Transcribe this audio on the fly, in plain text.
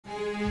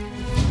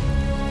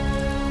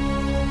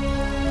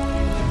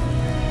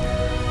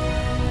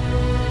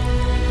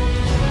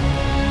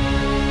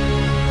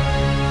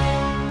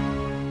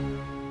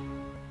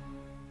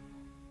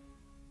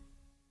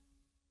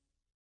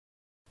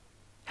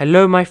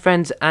Hello my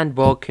friends and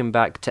welcome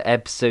back to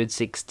episode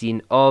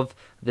 16 of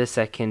the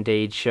Second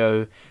Age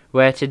Show,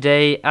 where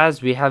today,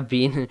 as we have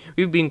been,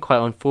 we've been quite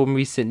on form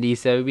recently,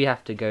 so we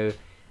have to go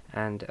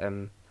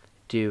and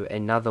do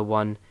another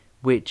one,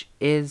 which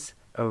is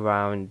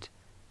around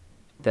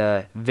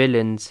the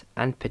villains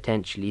and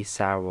potentially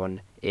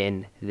Sauron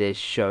in this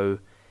show.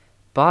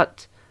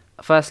 But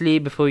firstly,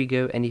 before we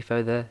go any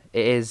further,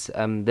 it is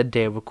the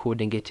day of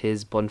recording. It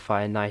is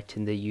bonfire night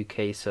in the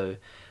UK, so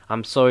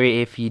I'm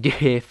sorry if you do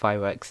hear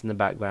fireworks in the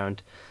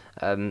background.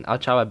 I'll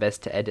try my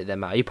best to edit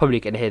them out. You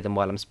probably can hear them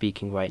while I'm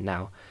speaking right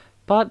now.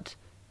 But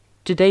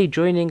today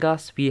joining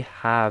us we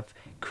have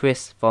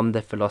Chris from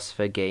the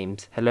Philosopher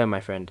Games. Hello my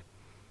friend.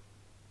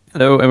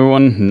 Hello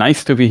everyone,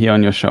 nice to be here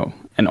on your show.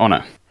 An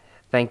honor.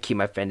 Thank you,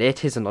 my friend.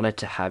 It is an honor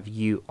to have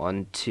you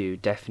on too,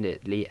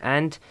 definitely.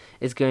 And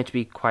it's going to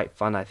be quite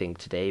fun, I think,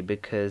 today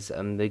because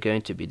we're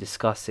going to be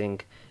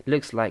discussing,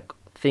 looks like,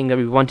 thing that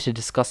we wanted to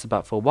discuss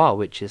about for a while,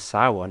 which is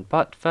Sauron.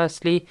 But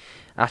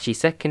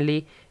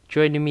secondly,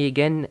 joining me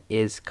again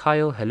is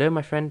Kyle. Hello,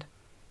 my friend.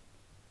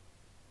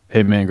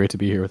 Hey man, great to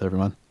be here with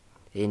everyone.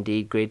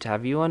 Indeed, great to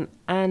have you on.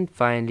 And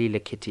finally,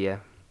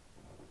 Lakitia.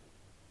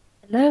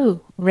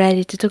 Hello,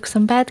 ready to talk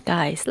some bad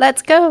guys.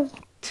 Let's go!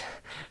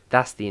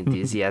 That's the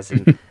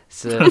enthusiasm.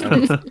 So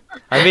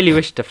I really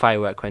wish the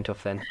firework went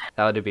off then.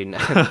 That would have been...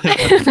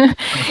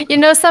 You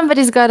know,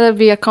 somebody's got to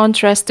be a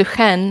contrast to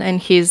Hen,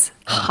 and he's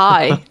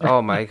high.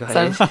 Oh my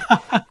god. So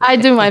I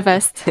do my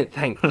best.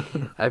 Thank you.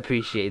 I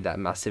appreciate that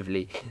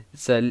massively.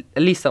 So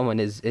at least someone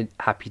is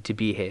happy to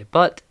be here.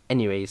 But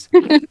anyways,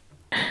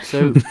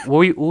 so what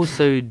we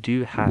also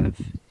do have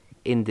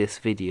in this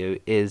video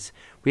is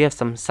we have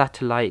some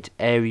satellite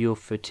aerial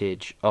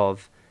footage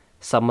of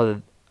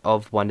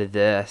one of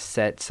the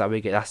sets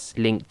that that's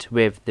linked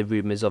with the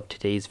rumors of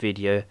today's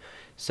video.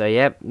 So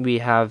yeah, we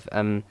have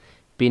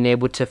been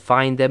able to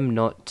find them,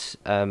 not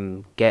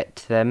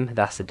get them.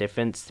 That's the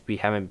difference. We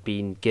haven't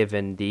been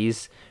given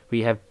these.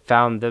 We have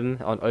found them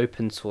on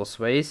open source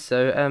ways.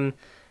 So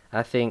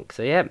I think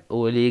so. Yeah,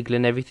 all legal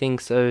and everything.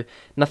 So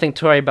nothing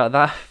to worry about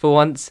that for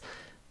once.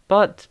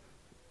 But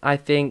I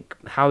think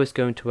how it's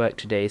going to work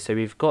today. So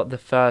we've got the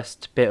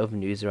first bit of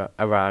news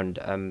around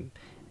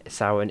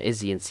Sauron,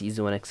 is he in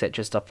season 1,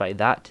 etc., stuff like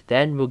that.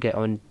 Then we'll get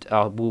on,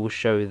 we'll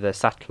show the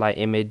satellite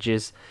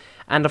images,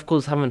 and of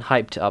course haven't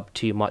hyped it up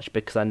too much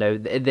because I know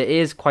it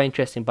is quite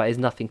interesting, but it's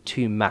nothing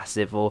too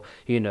massive or,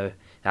 you know,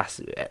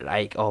 that's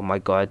like, oh my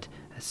god,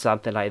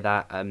 something like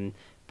that.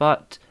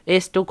 But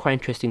it's still quite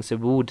interesting, so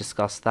we'll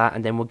discuss that,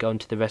 and then we'll go on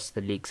to the rest of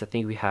the leaks. I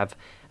think we have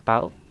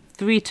about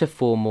 3 to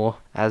 4 more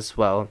as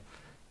well.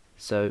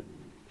 So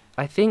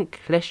I think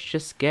let's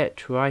just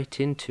get right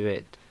into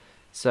it.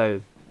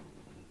 So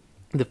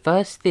the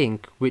first thing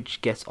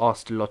which gets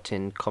asked a lot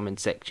in comment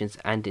sections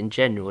and in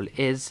general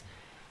is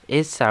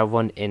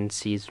Sauron in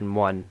season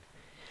 1?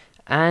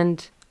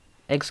 And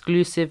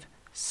exclusive,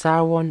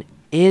 Sauron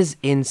is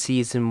in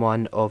season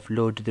 1 of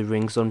Lord of the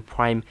Rings on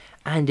Prime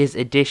and is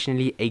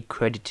additionally a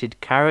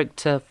credited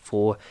character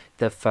for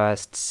the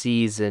first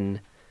season.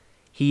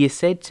 He is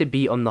said to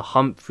be on the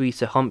Humphrey,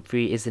 so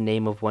Humphrey is the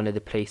name of one of the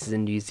places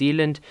in New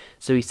Zealand,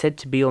 so he's said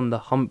to be on the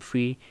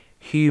Humphrey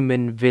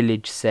human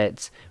village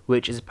sets,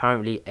 which is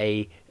apparently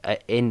a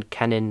in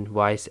canon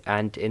wise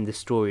and in the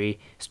story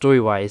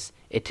wise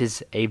it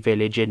is a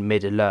village in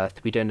Middle Earth.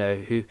 We don't know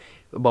who,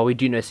 well, we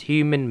do know it's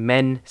human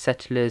men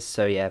settlers.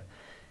 So yeah,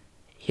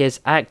 his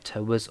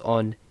actor was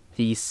on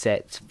these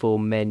sets for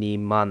many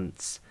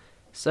months.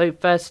 So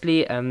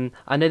firstly, I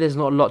know there's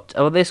not a lot,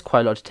 well, there's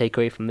quite a lot to take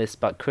away from this,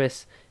 but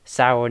Chris,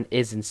 Sauron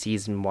is in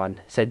season 1,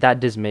 so that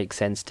does make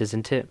sense,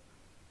 doesn't it?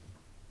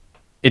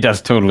 It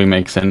does totally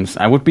make sense.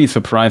 I would be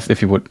surprised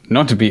if he would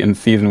not be in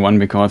season 1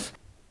 because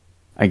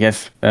I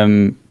guess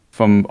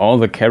from all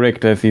the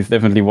characters, he's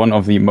definitely one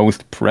of the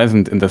most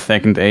present in the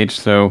Second Age.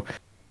 So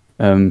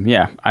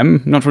yeah,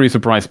 I'm not really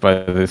surprised by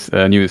this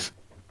news.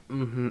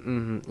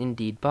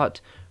 Indeed,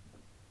 but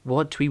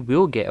what we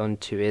will get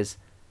onto is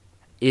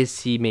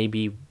he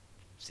maybe...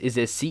 Is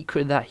it a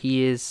secret that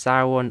he is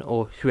Sauron,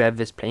 or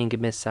whoever's playing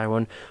him is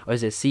Sauron, or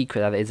is it a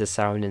secret that there is a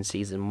Sauron in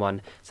season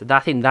 1? So I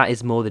think that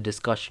is more the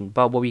discussion.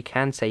 But what we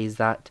can say is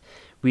that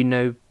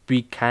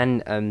we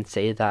can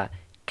say that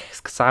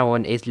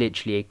Sauron is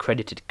literally a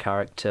credited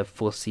character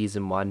for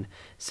season 1.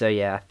 So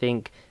yeah, I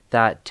think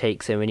that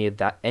takes any of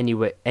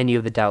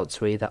the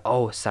doubts away that,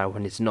 oh,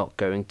 Sauron is not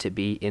going to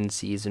be in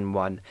season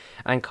 1.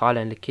 And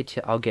Carla and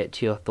Lakitia, I'll get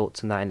to your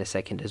thoughts on that in a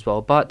second as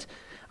well. But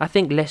I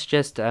think let's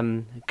just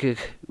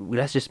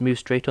move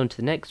straight on to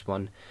the next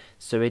one.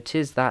 So it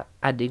is that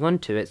adding on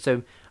to it.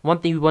 So one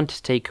thing we want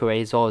to take away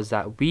as well is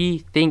that we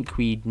think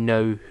we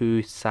know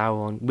who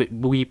Sauron,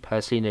 we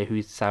personally know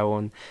who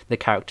Sauron, the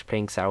character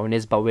playing Sauron,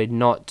 is, but we're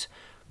not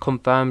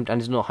confirmed and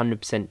is not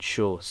 100%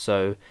 sure.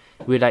 So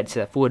we'd like to say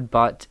that forward,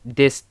 but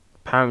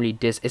apparently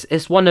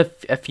it's one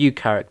of a few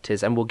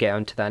characters, and we'll get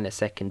onto that in a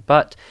second.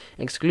 But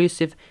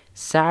exclusive,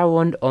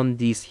 Sauron on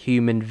these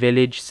human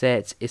village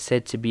sets is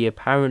said to be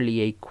apparently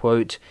a,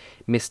 quote,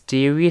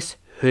 mysterious,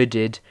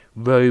 hooded,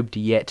 robed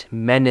yet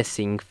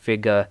menacing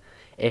figure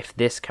if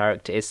this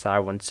character is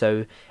Sauron.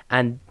 So,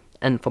 and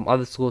from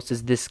other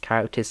sources, this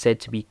character is said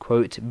to be,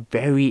 quote,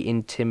 very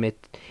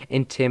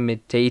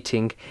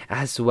intimidating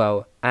as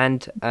well.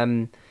 And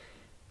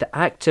the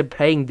actor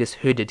playing this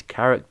hooded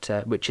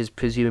character, which is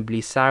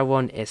presumably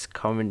Sauron, is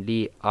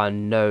currently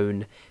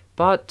unknown.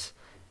 But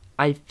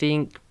I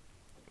think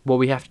what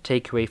we have to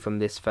take away from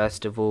this,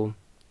 first of all,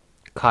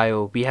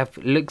 Kyle,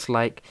 looks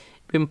like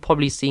we're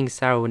probably seeing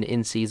Sauron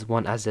in Season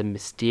 1 as a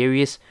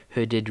mysterious,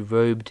 hooded,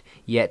 robed,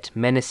 yet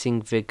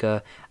menacing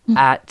figure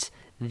at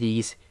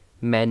these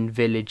men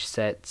village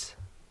sets.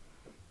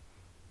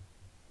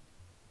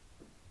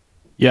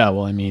 Yeah,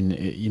 well, I mean,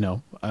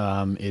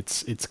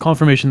 it's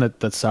confirmation that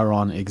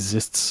Sauron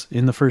exists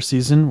in the first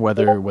season,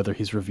 whether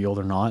he's revealed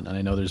or not. And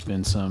I know there's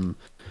been some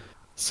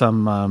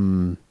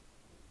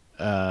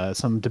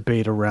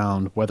debate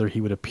around whether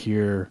he would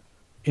appear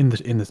in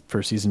the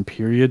first season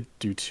period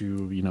due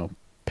to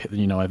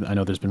I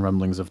know there's been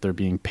rumblings of there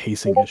being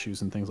pacing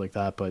issues and things like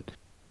that. But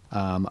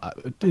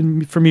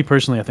for me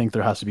personally, I think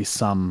there has to be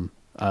some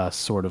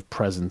sort of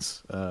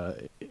presence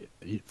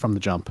from the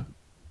jump.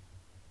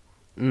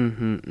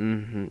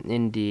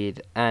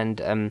 Indeed.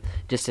 And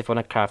just if I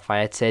want to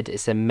clarify, I said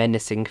it's a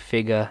menacing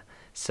figure.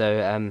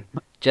 So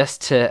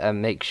just to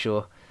make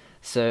sure.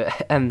 So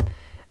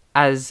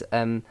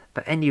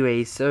but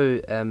anyway, so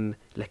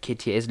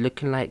Lakitia is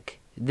looking like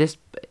this.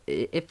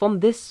 From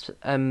this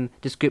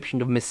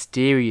description of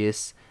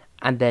mysterious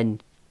and then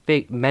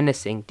big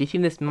menacing, do you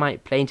think this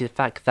might play into the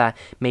fact that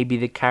maybe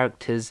the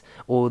characters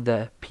or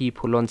the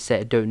people on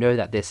set don't know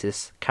that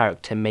this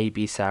character may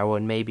be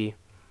Sauron, maybe?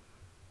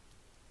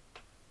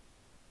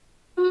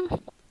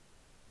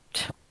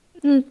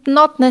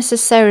 Not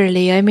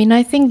necessarily. I mean,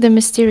 I think the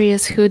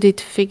mysterious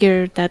hooded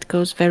figure that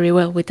goes very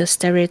well with the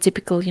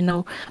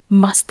stereotypical,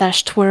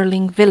 mustache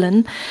twirling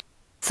villain.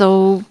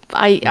 So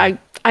I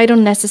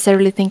don't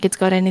necessarily think it's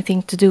got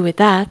anything to do with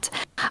that.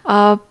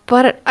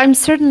 But I'm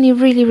certainly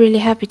really, really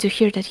happy to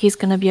hear that he's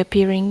going to be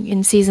appearing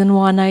in Season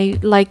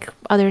 1. Like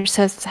others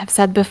have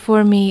said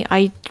before me,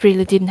 I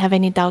really didn't have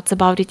any doubts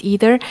about it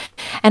either.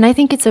 And I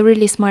think it's a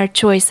really smart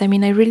choice. I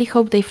mean, I really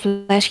hope they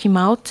flesh him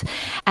out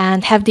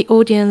and have the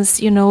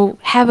audience,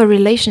 have a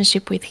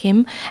relationship with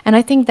him. And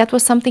I think that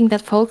was something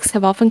that folks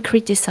have often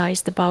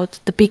criticized about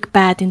the big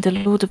bad in the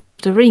Lord of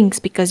the Rings,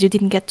 because you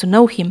didn't get to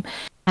know him.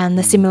 And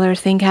a similar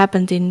thing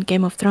happened in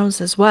Game of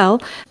Thrones as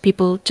well.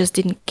 People just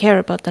didn't care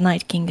about the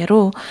Night King at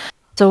all.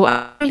 So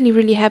I'm really,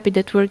 really happy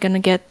that we're going to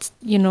get,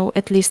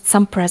 at least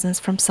some presence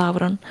from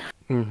Sauron.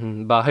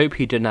 But I hope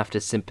you don't have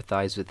to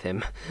sympathize with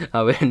him.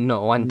 I would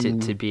not want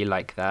it to be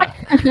like that.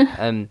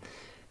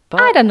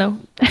 But I don't know.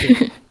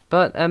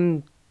 But,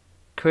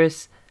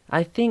 Chris,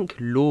 I think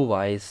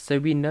lore-wise, so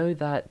we know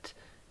that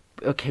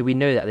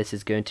this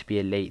is going to be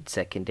a late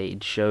Second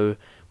Age show,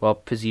 well,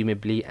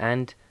 presumably,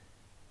 and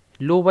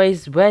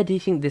lore-wise, where do you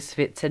think this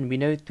fits in? We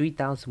know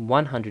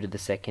 3100 of the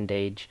Second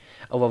Age,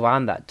 or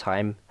around that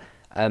time,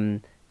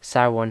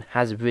 Sauron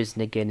has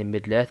risen again in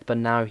Middle-earth, but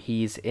now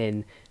he's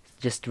in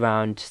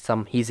some of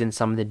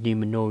the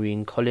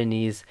Númenórean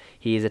colonies.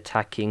 He is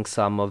attacking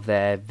some of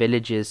their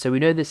villages, so we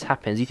know this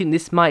happens. Do you think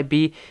this might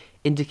be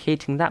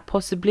indicating that,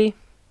 possibly?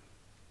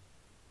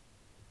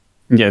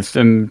 Yes,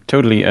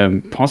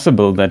 totally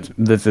possible that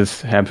this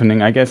is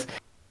happening. I guess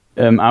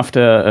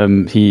after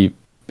he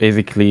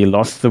basically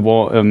lost the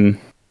war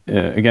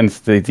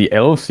against the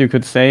elves, you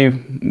could say,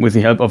 with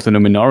the help of the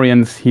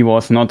Númenóreans. He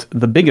was not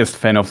the biggest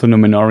fan of the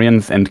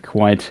Númenóreans and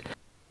quite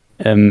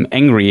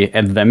angry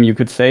at them, you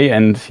could say,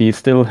 and he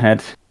wanted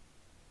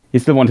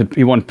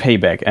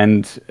payback,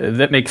 and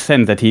that makes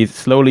sense that he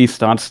slowly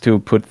starts to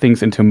put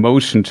things into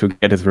motion to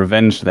get his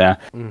revenge there.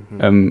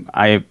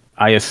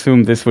 I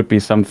assume this would be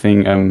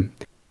something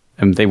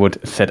they would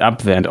set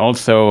up there. And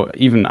also,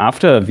 even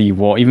after the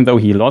war, even though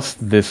he lost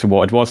this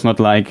war, it was not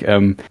like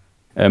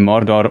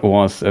Mordor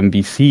was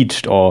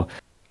besieged or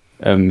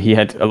he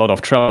had a lot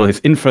of trouble. His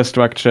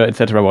infrastructure,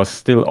 etc., was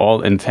still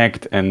all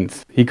intact, and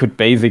he could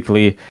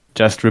basically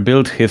just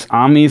rebuild his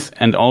armies.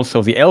 And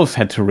also the elves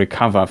had to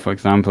recover, for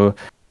example.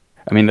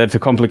 I mean, that's a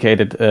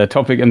complicated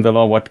topic in the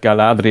lore, what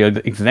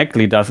Galadriel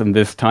exactly does in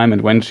this time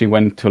and when she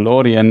went to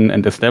Lorien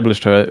and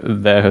established her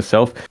there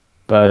herself,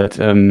 but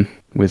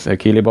with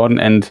Celeborn.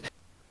 And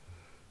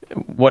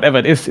whatever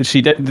it is,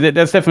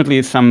 there's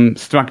definitely some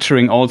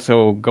structuring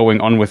also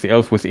going on with the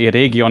elf, with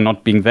Eregion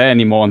not being there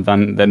anymore, and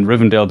then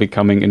Rivendell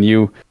becoming a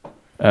new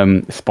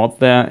spot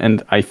there.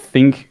 And I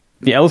think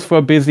the elves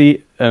were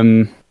busy.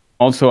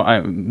 Also,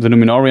 the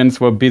Númenóreans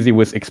were busy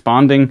with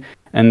expanding,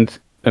 and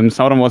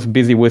Sauron was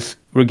busy with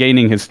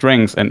regaining his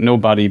strength, and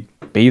nobody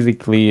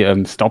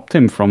basically stopped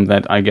him from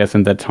that, I guess,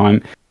 in that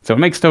time. So it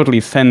makes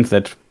totally sense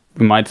that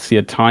we might see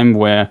a time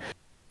where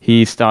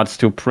he starts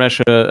to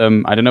pressure,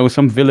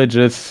 some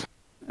villages,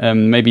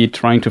 maybe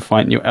trying to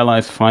find new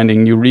allies,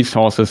 finding new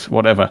resources,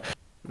 whatever.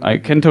 I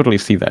can totally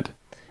see that.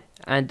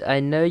 And I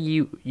know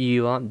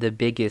you aren't the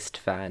biggest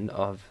fan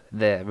of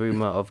the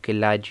rumor of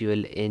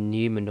Galadriel in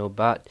Númenor,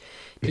 but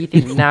do you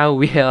think now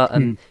we are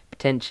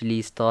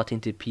potentially starting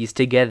to piece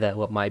together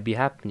what might be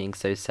happening.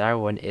 So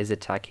Sauron is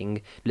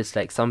attacking, looks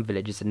like some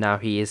villages, and now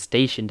he is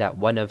stationed at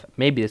one of,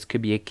 maybe this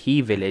could be a key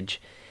village,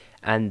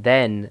 and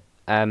then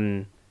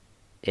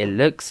it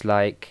looks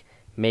like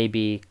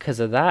maybe because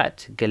of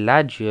that,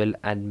 Galadriel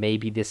and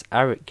maybe this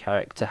Arik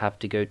character have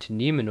to go to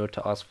Numenor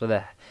to ask for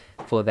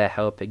their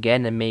help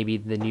again, and maybe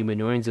the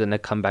Numenorians are going to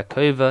come back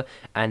over,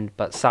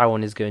 but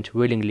Sauron is going to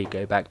willingly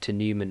go back to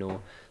Numenor.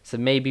 So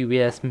maybe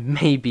we are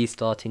maybe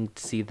starting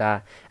to see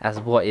that as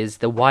what is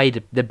the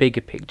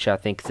bigger picture, I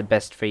think is the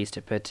best phrase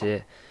to put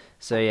it.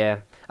 So yeah,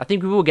 I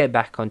think we will get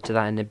back onto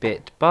that in a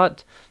bit.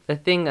 But the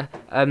thing,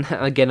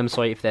 again, I'm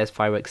sorry if there's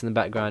fireworks in the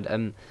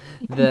background.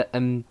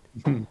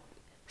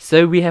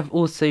 So we have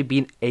also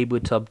been able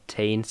to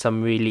obtain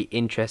some really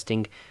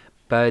interesting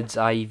bird's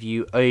eye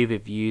view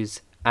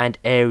overviews and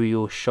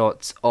aerial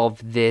shots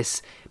of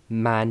this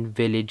man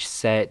village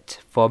set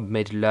from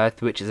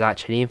Middle-earth, which is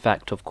actually in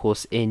fact of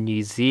course in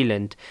New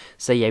Zealand.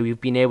 So yeah, we've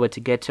been able to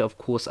get it. Of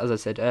course, as I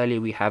said earlier,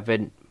 we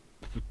haven't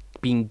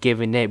been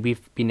given it,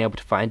 we've been able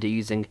to find it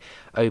using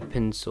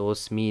open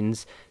source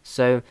means.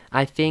 So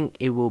I think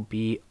it will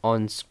be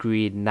on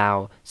screen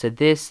now. So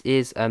this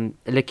is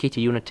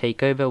Lakita, you want to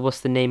take over? What's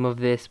the name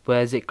of this?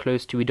 Where is it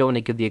close to? We don't want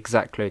to give the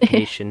exact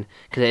location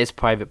because it is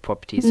private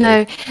property.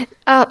 So.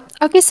 No.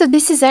 Okay, so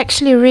this is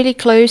actually really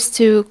close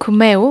to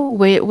Kumeo,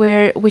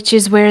 which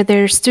is where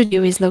their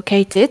studio is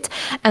located,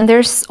 and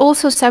there's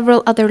also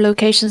several other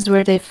locations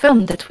where they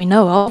filmed that we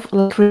know of,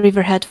 like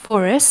Riverhead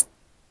Forest.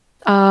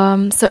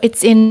 So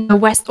it's in the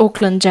West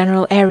Auckland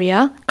general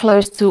area,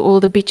 close to all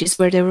the beaches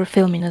where they were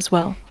filming as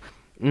well.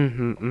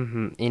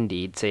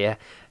 Indeed. So yeah.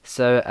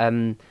 So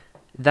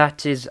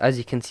that is, as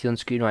you can see on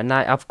screen right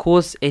now. Of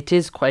course, it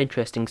is quite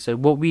interesting. So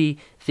what we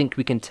think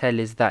we can tell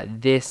is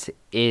that this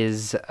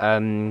is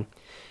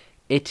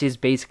it is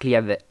basically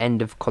at the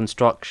end of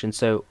construction.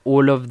 So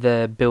all of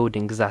the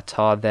buildings that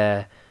are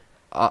there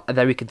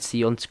that we can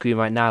see on screen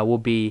right now will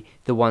be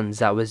the ones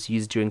that was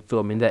used during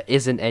filming. There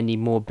isn't any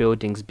more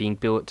buildings being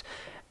built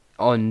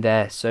on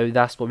there, so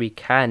that's what we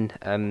can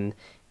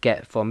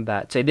get from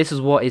that. So this is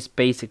what is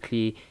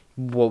basically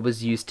what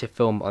was used to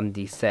film on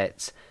these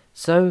sets.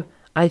 So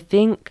I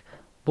think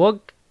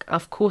what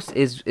of course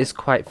is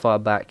quite far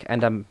back,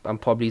 and I'm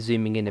probably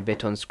zooming in a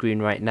bit on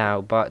screen right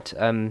now, but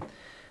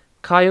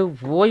Kyle,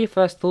 what are your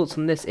first thoughts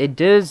on this? It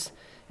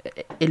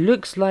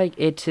looks like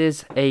it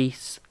is a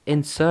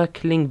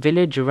encircling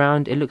village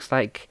around. It looks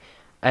like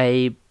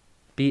a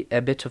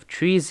bit of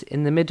trees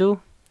in the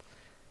middle.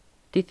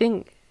 Do you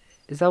think,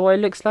 is that what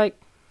it looks like?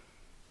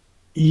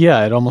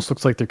 Yeah, it almost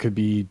looks like there could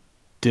be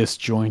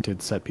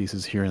disjointed set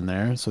pieces here and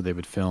there, so they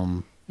would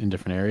film in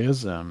different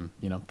areas. The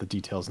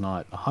detail's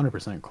not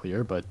 100%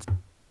 clear, but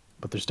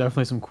there's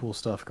definitely some cool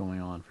stuff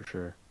going on for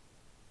sure.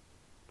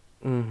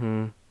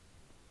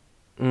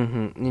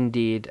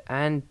 Indeed.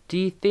 And do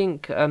you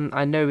think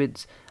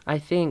I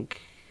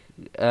think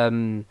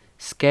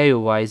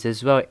scale wise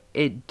as well,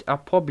 it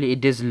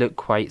does look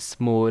quite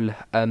small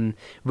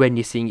when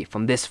you're seeing it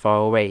from this far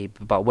away,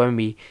 but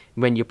when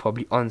you're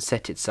probably on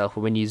set itself,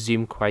 or when you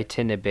zoom quite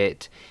in a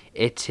bit,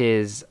 it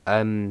is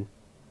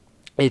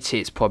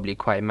probably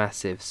quite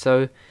massive.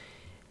 So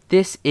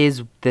this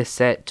is the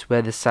set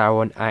where the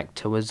Sauron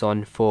actor was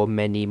on for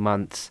many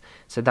months,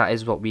 so that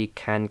is what we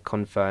can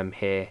confirm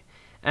here.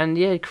 And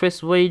yeah,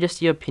 Chris, what are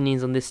just your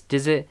opinions on this?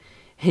 Do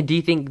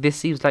you think this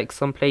seems like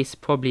someplace,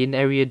 probably in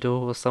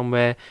Eriador or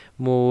somewhere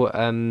more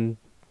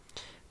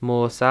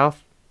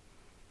south?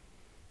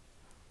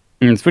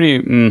 It's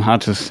pretty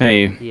hard to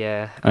say.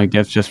 Yeah. I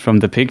guess just from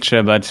the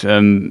picture, but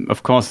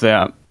of course there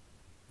are.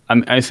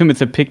 I assume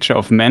it's a picture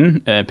of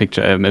men, a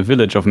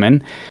village of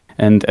men,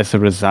 and as a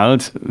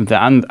result, there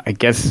are, I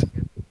guess,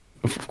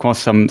 of course,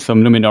 some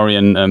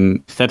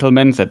Numenorian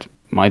settlements that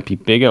might be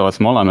bigger or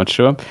smaller, I'm not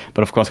sure.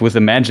 But of course, with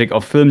the magic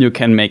of film, you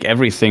can make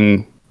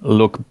everything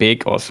look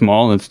big or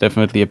small. It's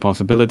definitely a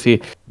possibility.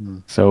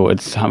 So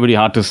it's really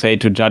hard to say,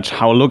 to judge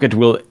how big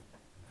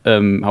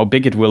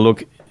it will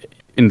look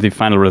in the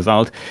final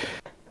result.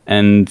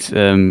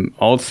 And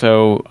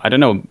also, I don't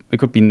know, it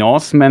could be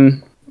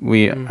Norsemen.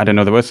 I don't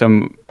know, there were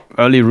some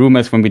early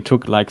rumors when we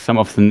took like some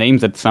of the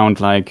names that sound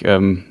like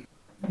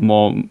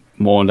more,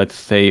 let's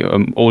say,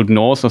 Old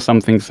Norse or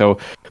something. So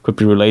it could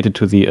be related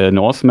to the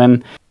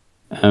Norsemen.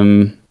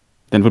 Then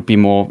would be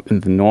more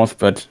in the north,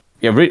 but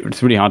yeah,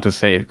 it's really hard to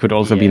say. It could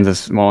also be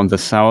more in the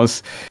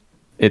south.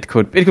 It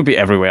could be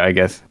everywhere, I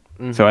guess.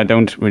 So I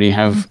don't really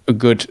have a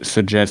good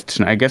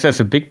suggestion. I guess there's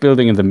a big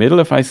building in the middle,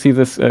 if I see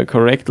this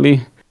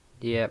correctly.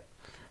 Yep.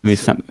 Maybe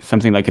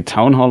something like a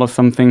town hall or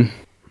something.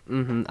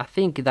 I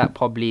think that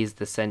probably is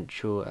the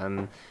central,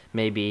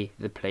 maybe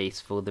the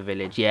place for the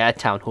village. Yeah, a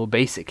town hall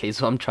basically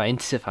is what I'm trying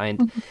to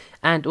find.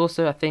 And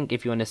also, I think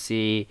if you want to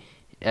see,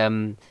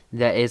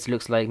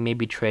 looks like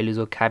maybe trailers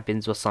or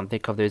cabins or something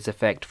of those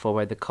effect for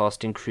where the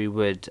cast and crew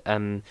would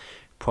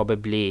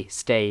probably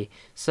stay.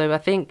 So I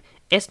think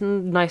it's a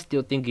nice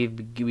little thing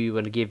we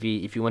want to give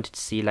you if you wanted to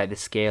see like the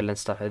scale and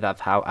stuff like that of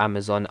how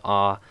Amazon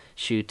are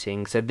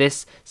shooting. So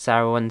this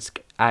Sauron's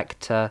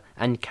actor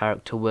and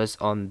character was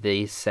on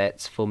these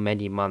sets for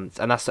many months,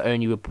 and that's the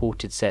only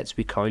reported sets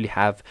we currently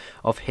have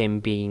of him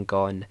being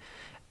gone.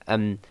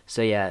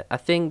 So yeah, I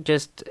think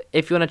just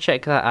if you want to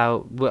check that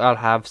out, I'll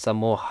have some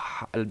more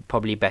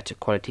probably better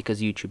quality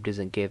because YouTube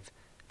doesn't give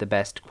the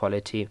best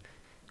quality.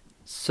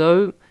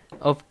 So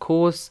of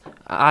course,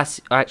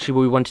 actually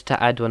what we wanted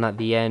to add on at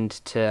the end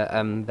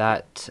to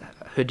that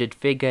hooded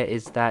figure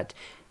is that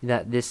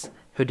this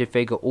hooded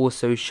figure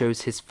also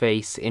shows his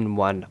face in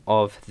one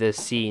of the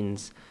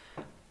scenes.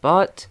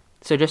 But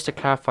so just to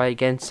clarify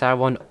again,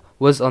 Sauron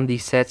was on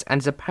these sets and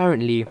is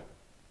apparently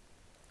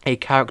a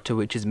character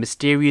which is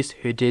mysterious,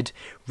 hooded,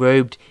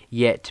 robed,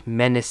 yet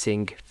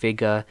menacing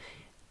figure.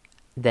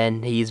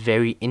 Then he's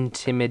very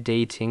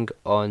intimidating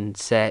on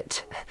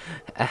set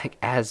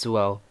as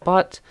well.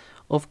 But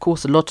of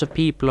course, a lot of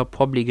people are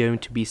probably going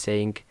to be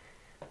saying,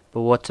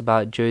 but what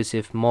about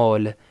Joseph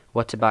Mawle?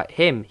 What about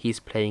him? He's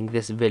playing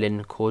this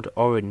villain called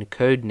Orin,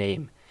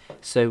 codename.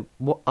 So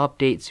what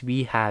updates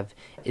we have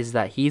is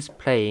that he's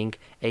playing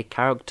a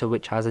character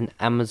which has an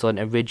Amazon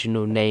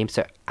original name.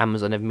 So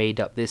Amazon have made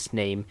up this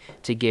name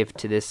to give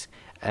to this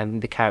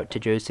the character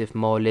Joseph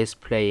Mawle is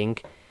playing.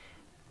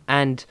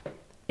 And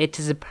it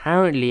is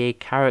apparently a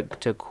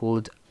character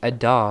called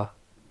Adar,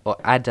 or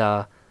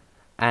Adar,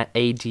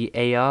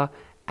 Adar,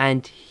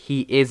 and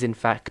he is in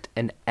fact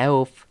an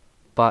elf,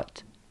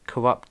 but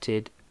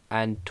corrupted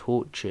and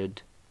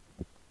tortured.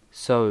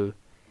 So,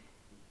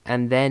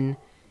 and then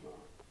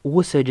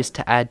also just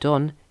to add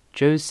on,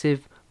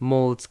 Joseph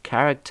Mawle's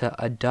character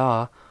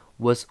Adar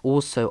was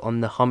also on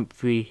the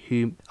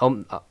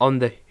on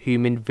the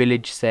Human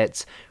Village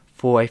sets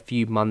for a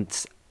few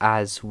months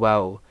as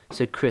well.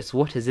 So Chris,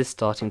 what is this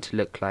starting to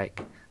look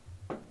like?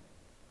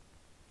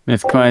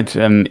 It's quite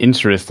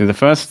interesting. The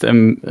first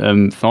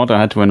thought I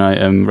had when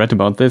I read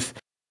about this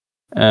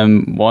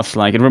was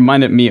like it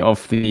reminded me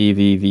of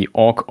the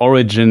orc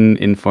origin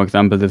in, for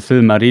example, the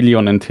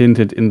Silmarillion and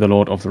hinted in the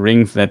Lord of the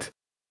Rings that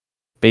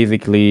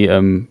basically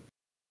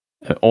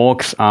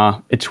orcs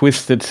are a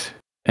twisted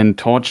and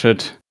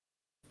tortured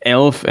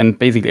elf and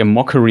basically a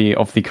mockery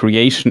of the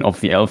creation of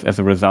the elf as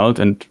a result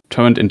and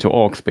turned into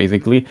orcs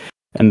basically.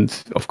 And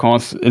of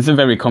course, it's a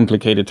very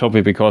complicated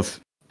topic because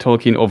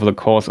Tolkien over the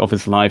course of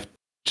his life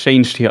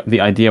changed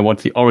the idea what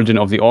the origin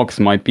of the orcs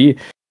might be.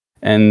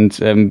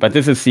 And but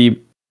this is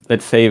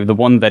let's say the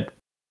one that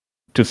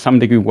to some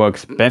degree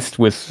works best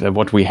with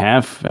what we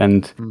have.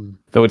 And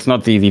though it's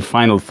not the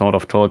final thought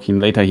of Tolkien,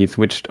 later he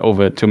switched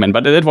over to men.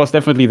 But it was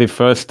definitely the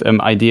first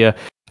idea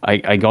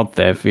I got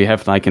there. If we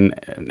have like an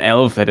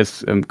elf that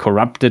is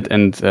corrupted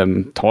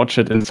and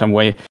tortured in some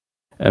way,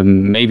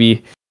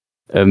 maybe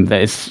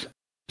there is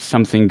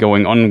something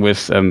going on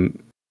with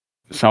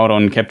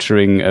Sauron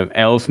capturing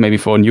elves, maybe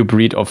for a new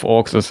breed of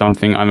orcs or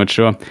something. I'm not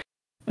sure.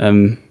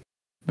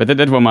 But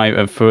that were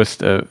my first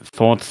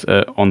thoughts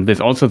on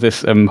this. Also,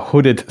 this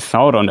hooded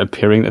Sauron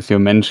appearing, as you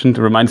mentioned,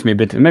 reminds me a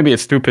bit, maybe a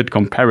stupid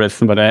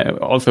comparison, but I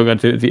also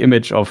got the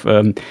image of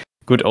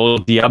good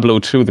old Diablo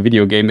 2, the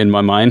video game, in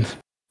my mind,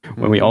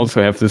 when we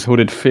also have this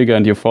hooded figure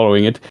and you're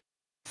following it,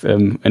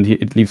 and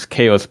it leaves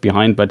chaos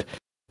behind. But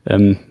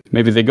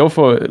maybe they go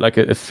for like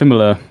a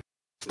similar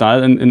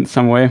style in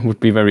some way, would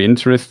be very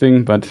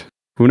interesting, but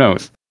who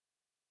knows?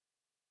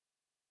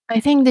 I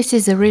think this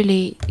is a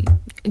really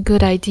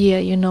good idea,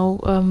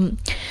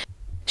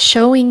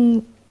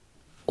 showing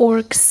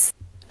orcs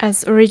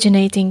as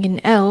originating in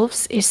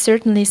elves is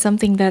certainly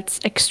something that's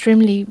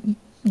extremely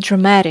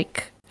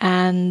dramatic.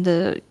 And,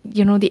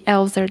 the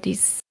elves are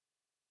these,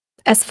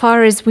 as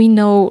far as we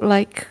know,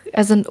 like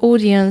as an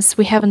audience,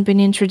 we haven't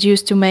been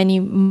introduced to many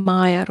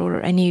Maiar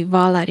or any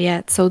Valar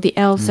yet. So the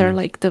elves are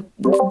like the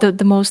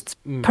most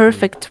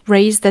perfect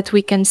race that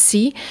we can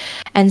see.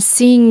 And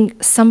seeing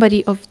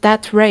somebody of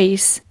that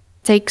race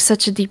take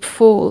such a deep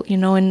fall,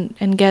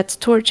 and get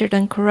tortured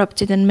and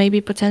corrupted, and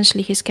maybe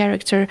potentially his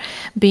character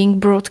being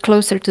brought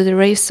closer to the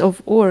race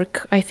of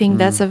orc, I think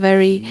that's a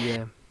very,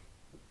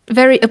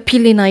 very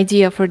appealing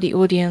idea for the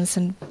audience.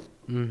 And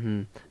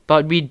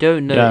but we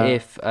don't know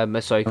if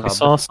sorry, we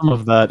saw some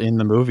of that in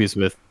the movies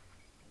with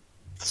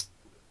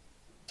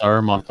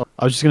Saruman.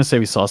 I was just gonna say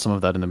we saw some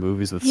of that in the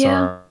movies with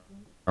Saruman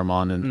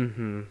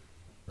and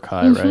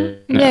Kai, right?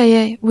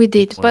 Yeah, we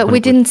did, but we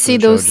didn't see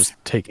those. Just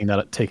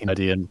taking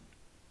idea and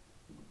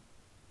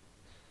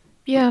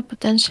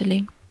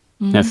potentially.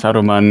 Yeah,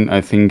 Saruman,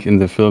 I think in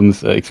the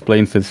films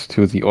explains this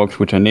to the orcs,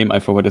 which I name, I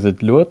forgot, is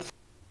it Lourdes?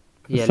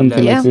 Yeah,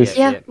 something like this.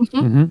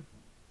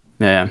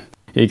 Yeah.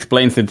 He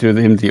explains it to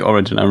him, the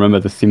origin. I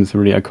remember this seems a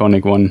really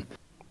iconic one.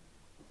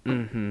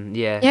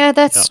 Yeah,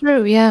 that's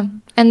true,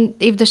 And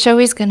if the show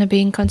is going to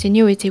be in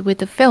continuity with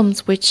the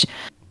films, which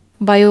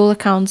by all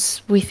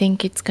accounts we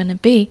think it's going to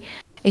be,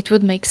 it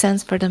would make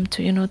sense for them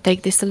to,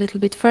 take this a little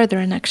bit further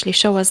and actually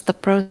show us the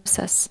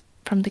process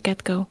from the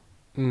get-go.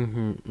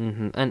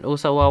 And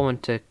also what I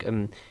want to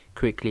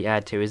quickly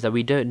add here is that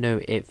we don't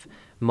know if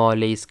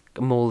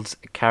Maul's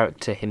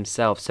character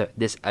himself. So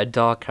this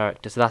Adar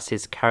character, so that's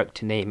his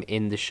character name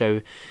in the show.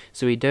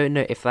 So we don't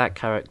know if that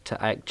character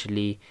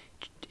actually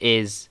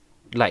is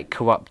like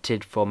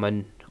corrupted from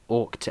an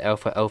orc to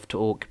elf or elf to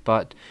orc,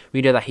 but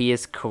we know that he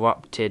is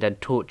corrupted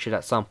and tortured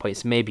at some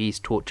points. Maybe he's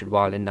tortured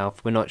while in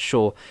elf, we're not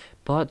sure.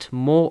 But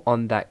more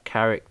on that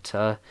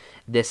character,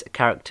 this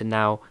character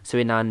now. So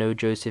we now know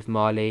Joseph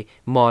Marley.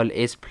 Maul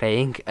is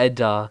playing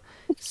Adar.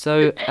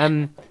 So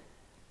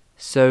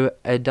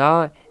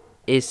Adar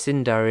is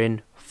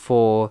Sindarin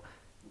for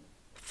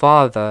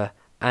father,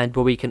 and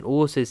what we can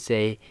also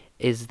say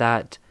is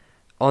that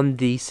on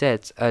the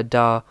sets,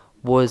 Adar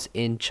was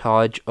in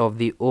charge of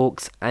the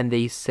orcs, and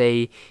they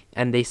say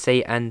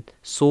and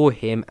saw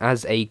him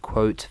as a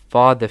quote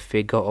father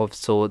figure of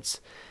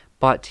sorts,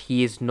 but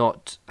he is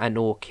not an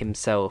orc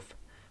himself.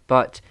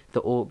 But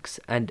the orcs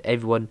and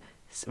everyone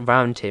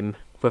around him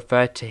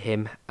refer to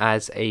him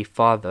as a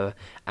father,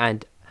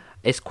 and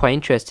it's quite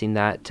interesting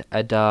that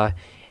Adar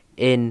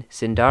in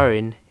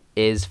Sindarin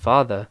is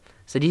father.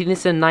 So do you think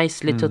it's a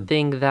nice little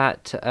thing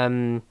that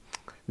the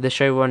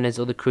showrunners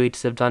or the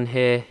creators have done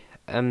here,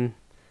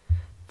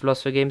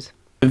 Philosopher Games?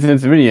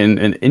 It's really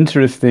an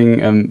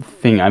interesting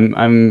thing.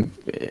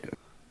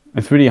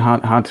 It's really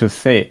hard to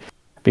say,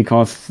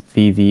 because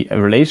the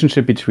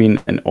relationship between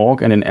an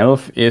orc and an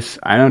elf is,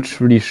 I'm not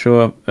really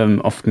sure,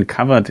 often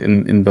covered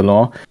in the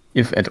lore,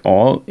 if at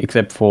all,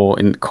 except for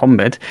in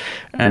combat.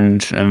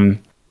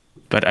 And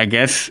but I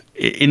guess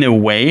in a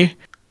way,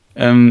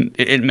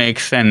 it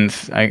makes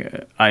sense.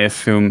 I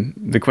assume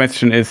the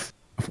question is,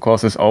 of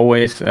course, as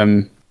always,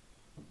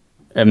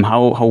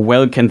 how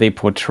well can they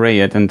portray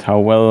it, and how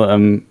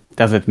well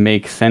does it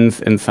make sense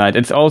inside?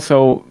 It's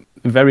also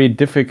a very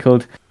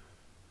difficult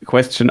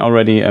question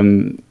already.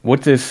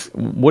 Would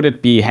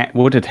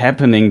it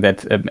happening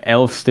that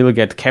elves still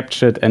get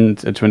captured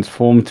and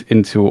transformed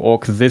into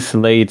orcs this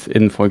late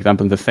in, for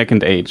example, the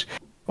Second Age,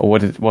 or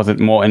was it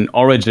more an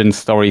origin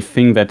story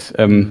thing that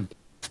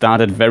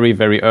started very,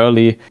 very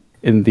early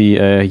in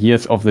the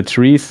years of the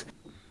trees,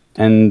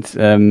 and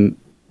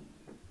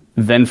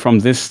then from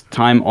this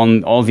time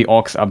on, all the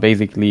orcs are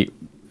basically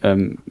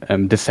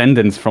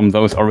descendants from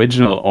those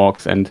original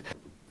orcs, and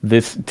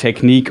this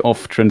technique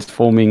of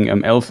transforming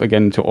elves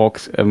again into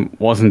orcs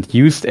wasn't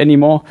used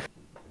anymore.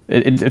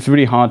 It's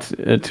really hard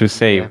to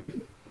say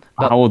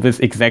how this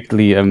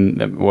exactly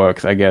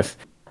works, I guess.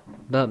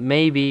 But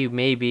maybe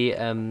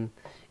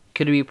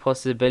could it be a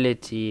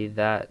possibility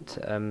that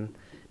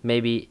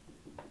maybe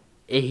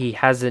he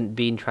hasn't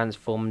been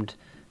transformed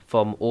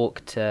from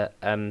orc to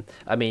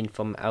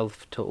from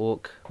elf to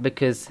orc,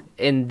 because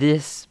in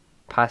this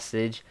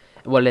passage,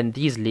 well, in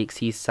these leaks,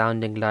 he's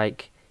sounding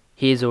like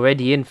he is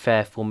already in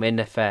fair form, in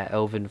a fair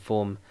elven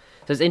form.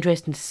 So it's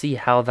interesting to see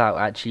how that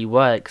actually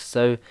works.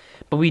 So,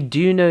 but we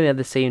do know at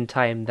the same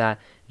time that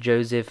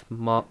Joseph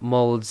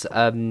Maul's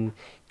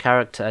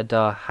character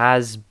Adar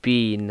has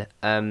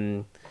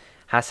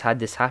had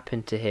this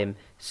happen to him.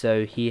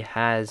 So he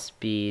has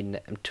been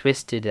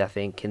twisted, I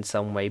think, in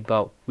some way,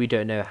 but we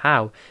don't know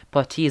how.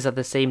 But he is at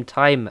the same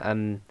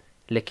time,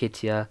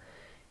 Lakitia,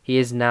 he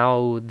is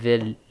now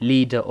the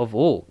leader of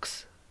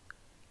orcs.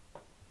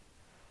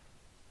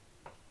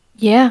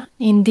 Yeah,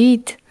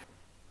 indeed.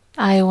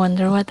 I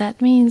wonder what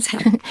that means.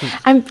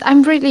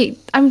 I'm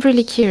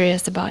really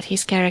curious about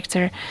his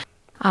character.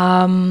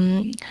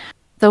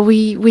 So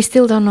we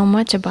still don't know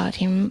much about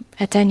him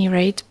at any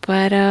rate,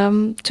 but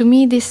to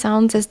me this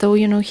sounds as though,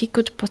 he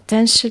could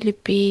potentially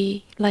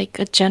be like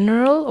a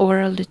general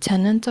or a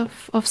lieutenant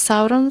of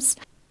Sauron's.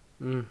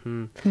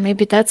 Mm-hmm.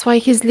 Maybe that's why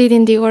he's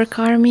leading the orc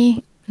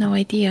army. No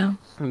idea.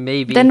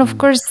 Maybe. Then of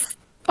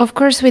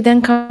course we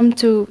then come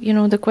to,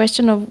 the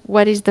question of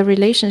what is the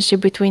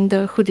relationship between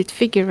the hooded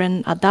figure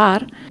and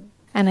Adar.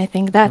 And I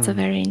think that's a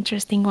very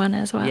interesting one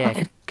as well.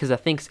 Yeah, because I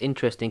think it's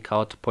interesting,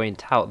 Carl, to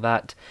point out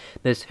that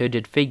this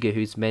hooded figure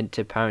who's meant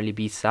to apparently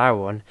be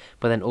Sauron,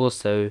 but then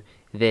also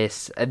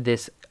this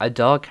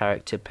Adar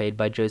character played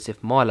by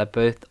Joseph Maul are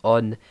both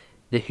on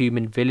the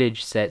Human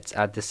Village sets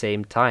at the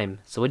same time.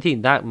 So what do you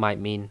think that might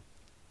mean?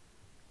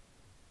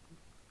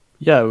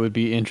 Yeah, it would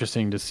be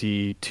interesting to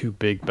see two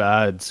big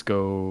bads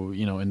go,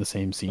 in the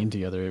same scene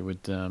together. It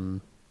would,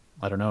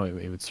 I don't know.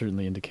 It would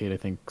certainly indicate, I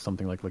think,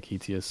 something like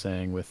Lakitia is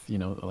saying, with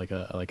like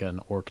an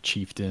orc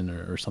chieftain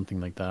or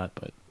something like that.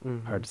 But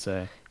hard to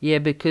say. Yeah,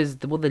 because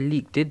the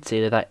leak did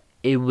say that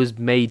it would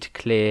be made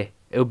clear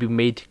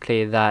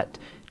that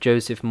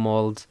Joseph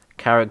Maul's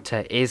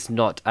character is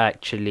not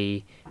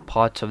actually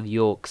part of the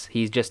orcs.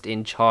 He's just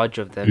in charge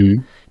of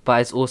them,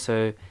 but it's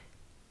also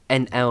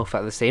an elf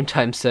at the same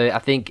time. So I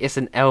think it's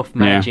an elf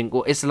managing,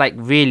 or it's like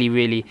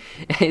really,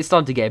 it's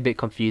starting to get a bit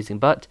confusing.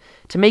 But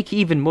to make it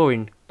even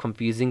more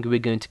confusing, we're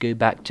going to go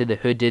back to the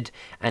hooded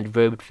and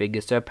robed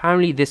figure. So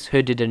apparently this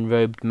hooded and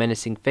robed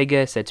menacing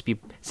figure, said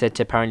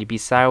to apparently be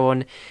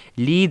Sauron,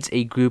 leads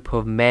a group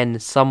of men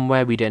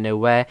somewhere, we don't know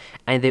where,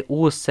 and they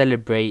all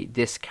celebrate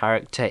this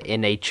character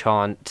in a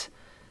chant.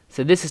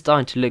 So this is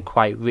starting to look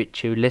quite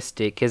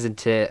ritualistic,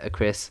 isn't it,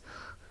 Chris?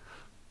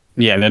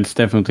 Yeah, that's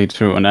definitely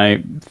true. And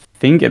I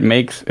think it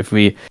makes, if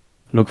we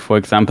look, for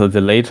example,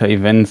 the later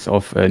events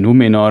of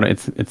Numenor,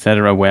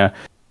 etc., where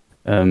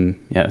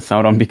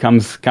Sauron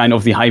becomes kind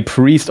of the high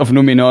priest of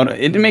Numenor.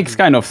 It makes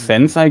kind of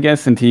sense, I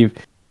guess, and he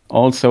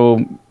also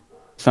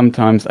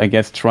sometimes, I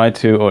guess, try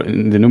to, or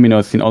in the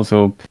Numenor scene,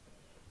 also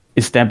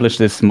establish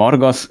this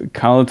Morgos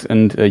cult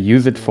and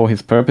use it for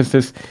his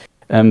purposes.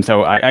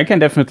 So I can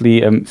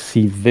definitely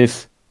see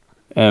this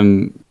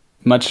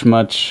much.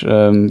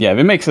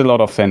 It makes a lot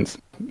of sense.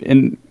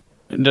 I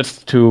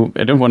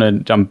don't want to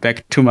jump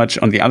back too much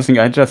on the other thing.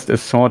 I just a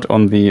thought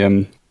on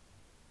the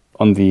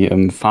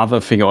father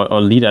figure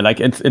or leader. Like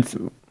it's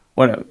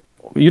what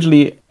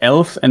usually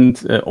elves and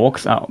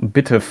orcs are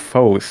bitter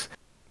foes.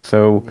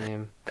 So.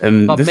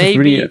 This is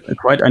really a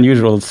quite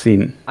unusual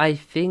scene. I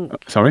think.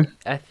 Sorry?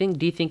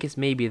 Do you think it's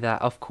maybe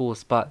that, of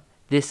course, but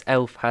this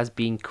elf has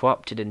been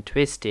corrupted and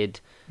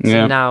twisted.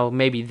 So now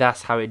maybe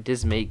that's how it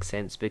does make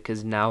sense,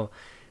 because now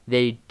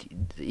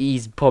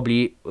he's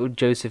probably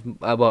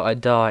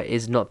Adar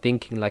is not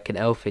thinking like an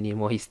elf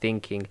anymore. He's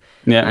thinking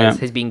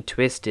he's being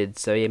twisted.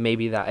 So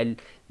maybe that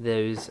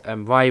those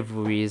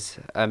rivalries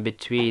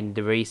between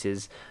the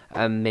races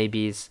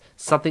maybe is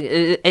something.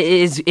 It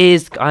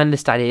is I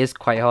understand it is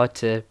quite hard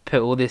to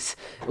put all this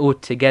all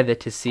together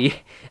to see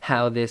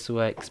how this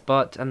works,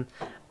 but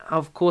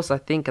of course, I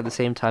think at the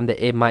same time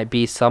that it might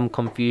be some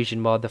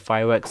confusion while the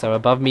fireworks are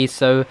above me.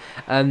 So,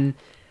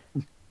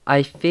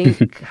 I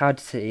think how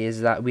to say is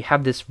that we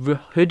have this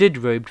hooded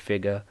robed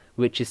figure,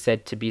 which is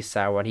said to be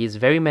Sauron. He is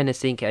very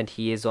menacing, and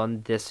he is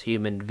on this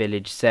human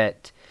village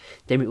set.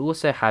 Then we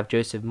also have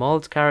Joseph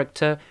Mauld's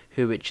character,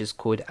 which is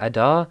called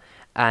Adar,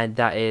 and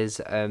that is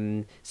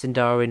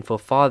Sindarin for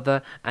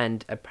father,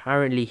 and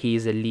apparently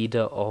he's a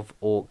leader of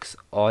orcs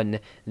on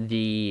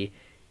the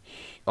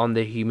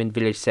human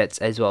village sets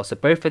as well. So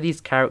both of these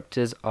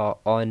characters are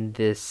on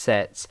the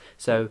sets.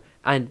 So,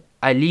 and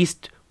at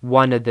least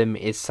one of them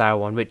is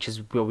Sauron, which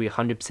is what we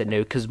 100%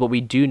 know, because what we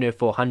do know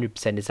for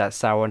 100% is that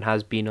Sauron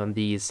has been on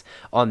this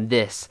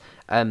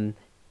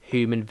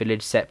human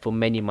village set for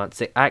many months.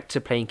 The actor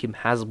playing him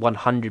has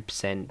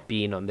 100%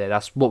 been on there.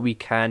 That's what we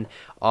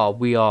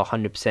are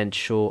 100%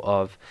 sure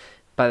of.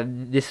 But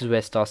this is where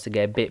it starts to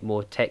get a bit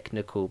more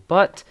technical.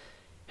 But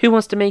who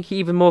wants to make it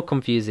even more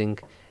confusing?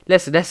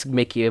 Let's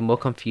make it even more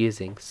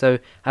confusing. So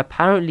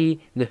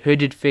apparently the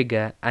hooded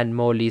figure and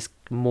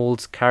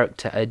Mauld's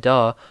character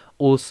Adar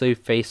also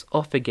face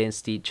off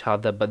against each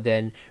other, but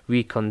then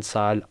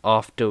reconcile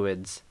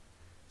afterwards.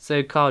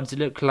 So cards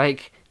look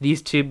like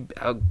these two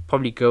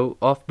probably go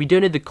off. We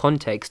don't know the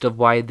context of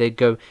why they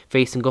go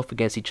facing off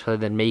against each other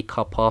then make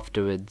up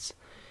afterwards.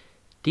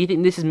 Do you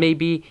think this is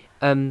maybe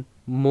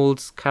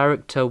Mauld's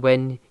character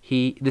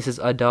this is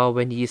Adar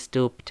when he is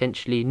still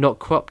potentially not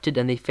corrupted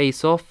and they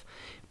face off?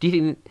 Do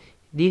you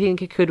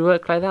think it could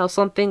work like that or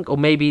something? Or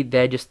maybe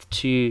they're just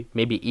two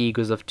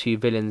egos of two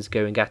villains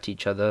going at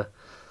each other?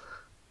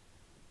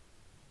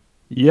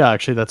 Yeah,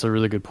 actually, that's a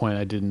really good point.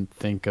 I didn't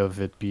think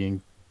of it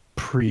being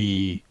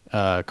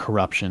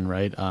pre-corruption,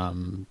 right?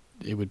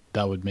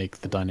 That would make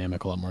the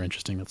dynamic a lot more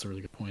interesting. That's a really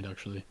good point,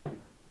 actually.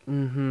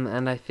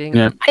 And I think...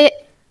 I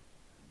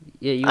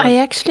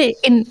actually,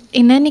 in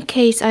any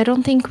case, I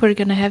don't think we're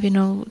going to have,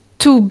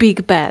 two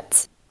big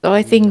bats. So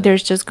I think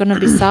there's just going to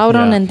be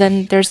Sauron, and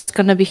then there's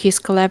going to be his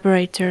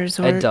collaborators,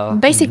 or Adar.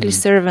 Basically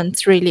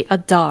servants, really,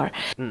 Adar.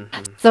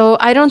 So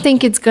I don't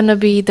think it's going to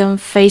be them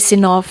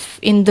facing off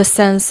in the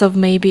sense of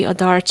maybe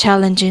Adar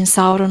challenging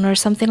Sauron or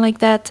something like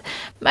that.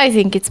 I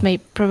think it's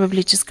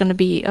probably just going to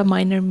be a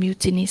minor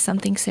mutiny,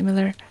 something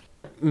similar.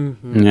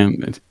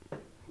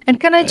 And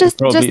can I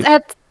just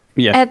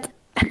add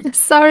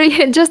sorry,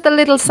 just a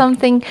little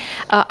something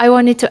I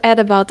wanted to add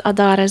about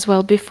Adar as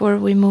well before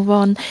we move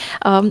on.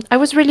 I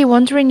was really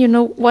wondering,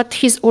 what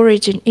his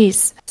origin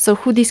is. So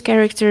who this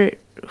character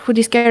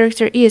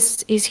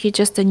is he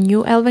just a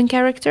new elven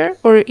character,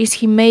 or is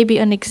he maybe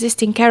an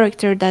existing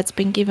character that's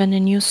been given a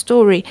new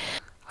story?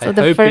 So I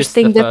hope it's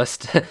the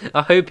first.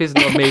 I hope it's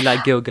not made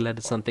like Gilgalad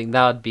or something.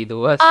 That would be the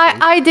worst.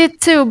 I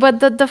did too, but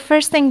the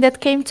first thing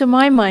that came to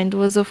my mind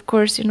was, of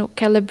course,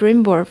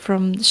 Celebrimbor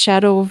from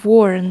Shadow of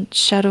War and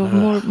Shadow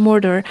of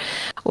Mordor,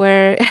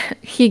 where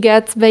he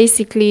gets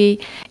basically,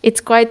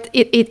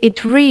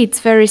 it reads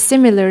very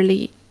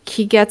similarly.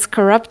 He gets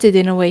corrupted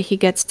in a way. He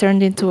gets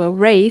turned into a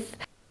wraith.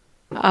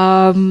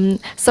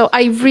 So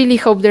I really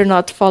hope they're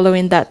not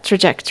following that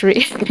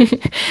trajectory,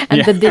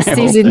 and that this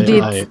is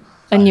indeed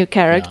a new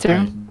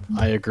character.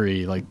 I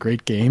agree. Like,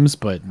 great games,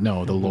 but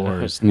no, the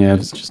lore is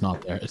just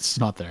not there. It's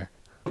not there.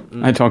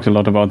 I talked a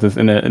lot about this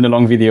in a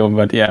long video,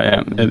 but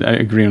I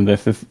agree on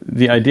this.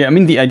 The idea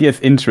is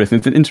interesting.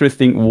 It's an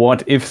interesting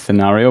what-if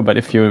scenario, but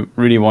if you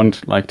really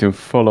want to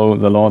follow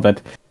the law,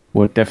 that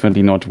would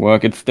definitely not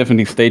work. It's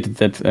definitely stated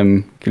that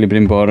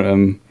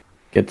Celebrimbor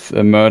gets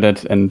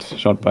murdered and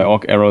shot by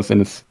orc arrows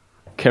and is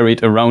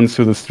carried around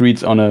through the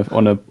streets on a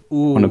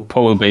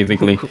pole,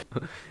 basically.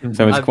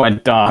 So it's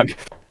quite dark.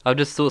 I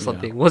just thought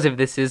something. What if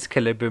this is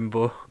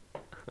Celebrimbor?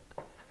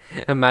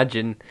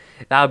 Imagine.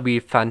 That would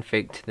be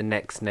fanfic to the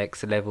next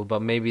level,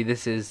 but maybe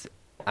this is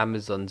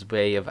Amazon's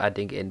way of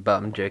adding it in,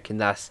 but I'm joking.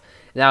 That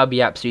would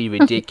be absolutely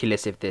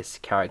ridiculous if this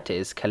character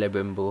is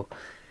Celebrimbor.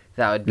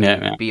 That would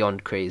be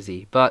beyond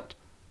crazy. But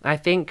I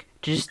think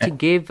just to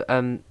give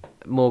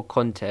more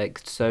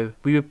context, so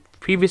we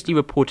previously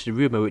reported a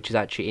rumor, which is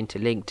actually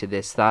interlinked to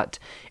this, that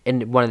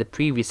in one of the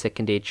previous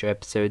Second Nature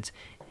episodes,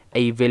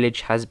 a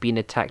village has been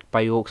attacked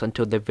by orcs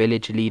until the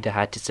village leader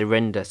had to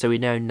surrender. So we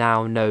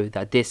now know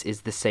that this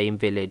is the same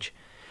village.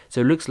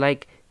 So it looks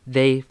like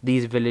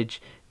these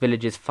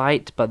villages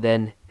fight, but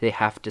then they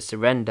have to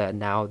surrender.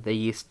 Now they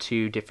use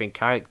two different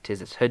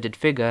characters. It's Hooded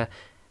Figure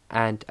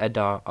and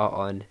Adar are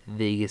on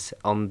the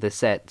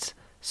sets.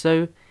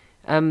 So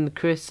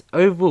Chris,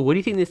 overall, what do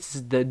you think this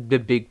is the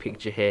big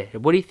picture here?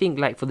 What do you think,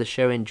 like, for the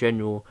show in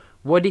general?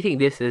 What do you think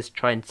this is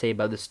trying to say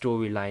about the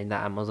storyline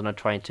that Amazon are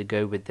trying to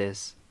go with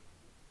this?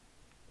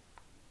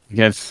 I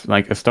guess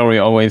like a story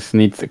always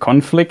needs a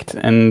conflict,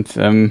 and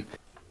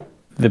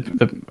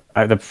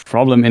the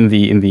problem in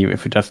the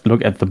if you just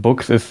look at the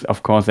books is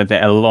of course that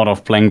there are a lot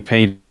of blank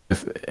pages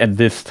at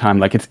this time.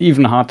 Like it's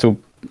even hard to.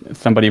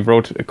 Somebody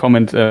wrote a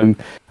comment. I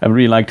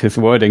really liked his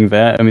wording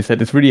there. He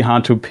said it's really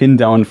hard to pin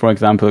down, for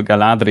example,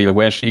 Galadriel,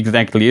 where she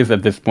exactly is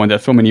at this point.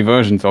 There's so many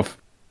versions of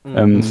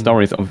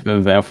stories of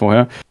there for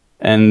her,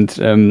 and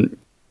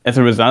as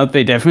a result,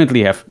 they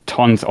definitely have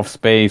tons of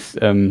space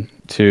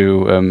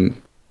to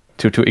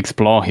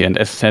explore here. And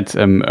as said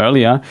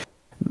earlier,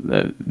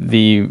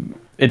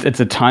 it's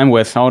a time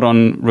where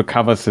Sauron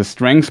recovers his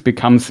strength,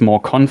 becomes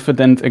more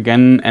confident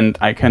again, and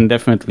I can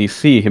definitely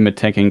see him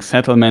attacking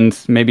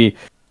settlements, maybe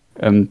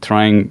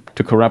trying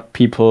to corrupt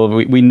people.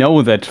 We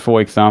know that,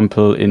 for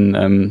example, in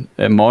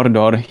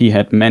Mordor, he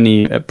had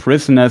many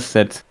prisoners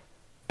that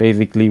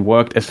basically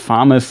worked as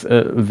farmers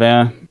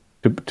there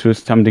to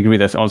some degree.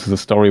 There's also the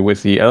story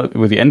with the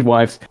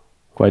Endwives,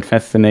 quite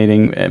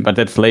fascinating, but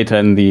that's later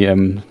in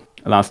the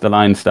Last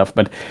Alliance stuff.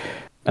 But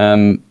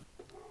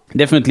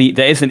definitely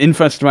there is an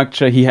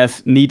infrastructure. He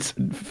has need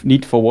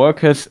for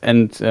workers,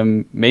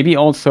 and maybe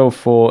also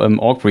for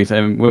orc priests.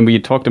 When we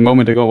talked a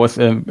moment ago, I was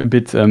a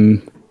bit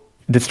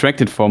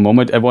distracted for a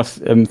moment. I was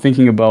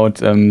thinking about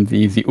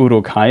the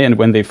Uruk-hai and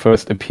when they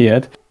first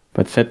appeared,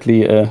 but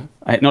sadly I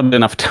had not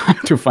enough time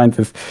to find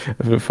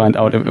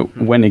out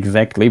when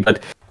exactly.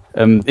 But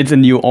it's a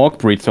new orc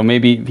breed, so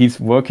maybe he's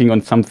working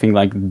on something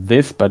like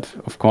this. But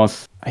of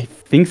course, I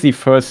think the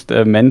first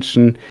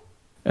mention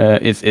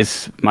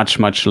is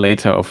much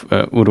later of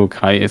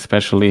Uruk-hai,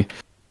 especially.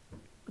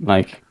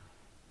 Like,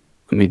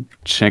 let me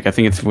check. I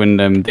think it's when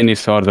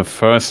Denethor the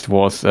First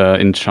was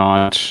in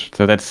charge.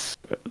 So that's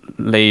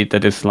late.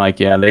 That is like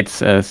late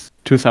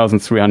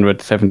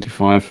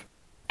 2375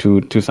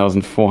 to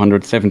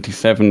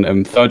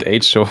 2477, Third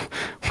Age. So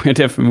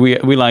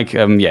we like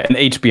an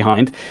age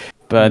behind,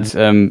 but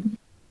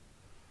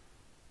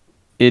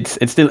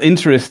it's still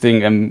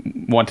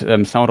interesting what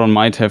Sauron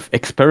might have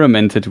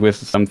experimented with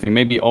something.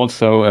 Maybe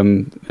also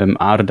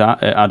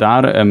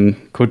Adar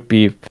could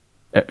be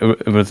a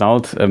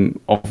result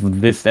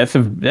of this. There's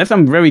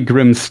some very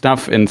grim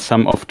stuff in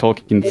some of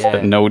Tolkien's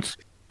notes.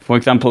 For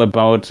example,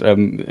 about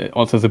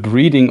also the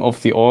breeding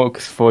of the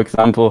orcs. For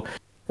example,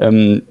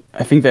 I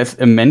think there's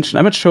a mention.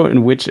 I'm not sure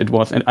in which it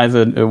was, in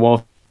either War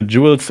of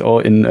Jewels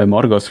or in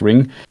Morgoth's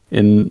Ring,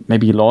 in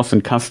maybe Laws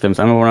and Customs.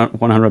 I'm not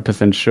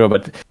 100% sure,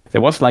 but there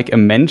was like a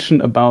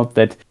mention about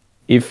that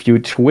if you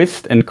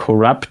twist and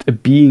corrupt a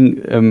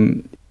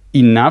being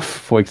enough,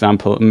 for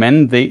example,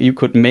 men, you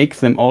could make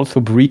them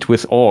also breed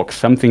with orcs.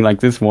 Something like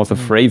this was a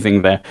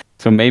phrasing there.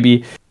 So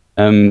maybe,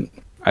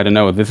 I don't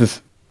know, this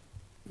is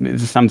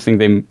something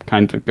they're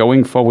kind of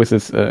going for with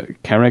this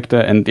character.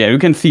 And you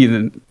can see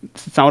that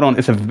Sauron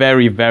is a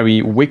very,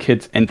 very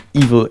wicked and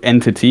evil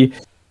entity.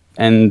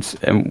 And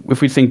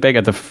if we think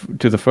back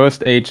to the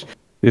First Age,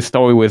 this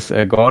story with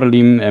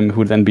Gorlim,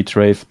 who then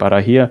betrays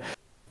Barahir,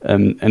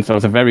 and so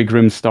it's a very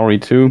grim story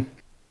too.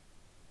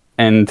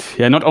 And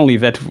not only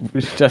that,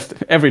 just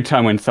every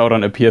time when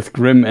Sauron appears,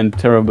 grim and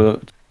terrible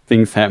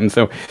things happen.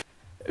 So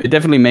it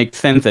definitely makes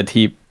sense that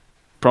he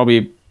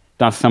probably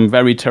does some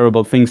very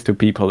terrible things to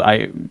people.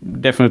 I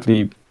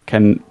definitely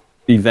can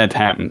see that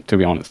happen, to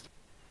be honest.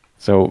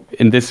 So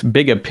in this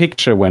bigger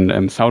picture, when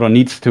Sauron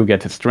needs to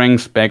get his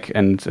strength back,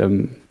 and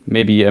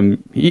maybe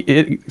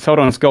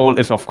Sauron's goal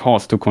is, of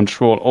course, to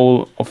control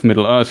all of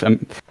Middle-earth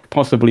and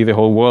possibly the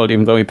whole world,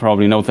 even though he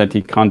probably knows that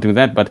he can't do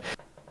that. But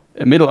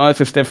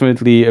Middle-earth is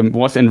definitely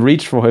was in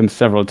reach for him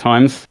several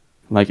times.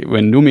 Like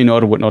when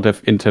Numenor would not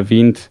have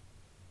intervened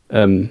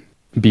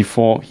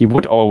before, he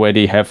would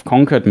already have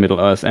conquered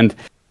Middle-earth. And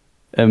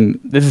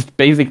this is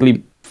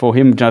basically for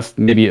him just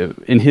maybe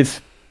in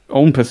his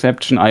own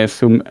perception, I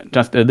assume,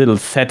 just a little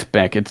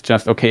setback. It's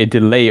just, a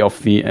delay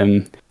of the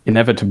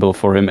inevitable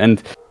for him,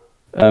 and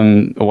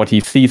or what he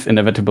sees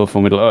inevitable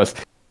for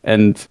Middle-earth.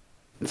 And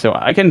so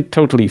I can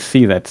totally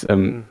see that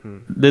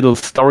little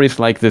stories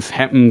like this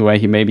happen, where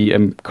he maybe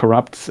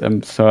corrupts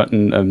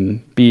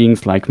certain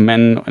beings like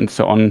men and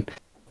so on,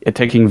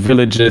 attacking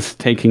villages,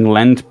 taking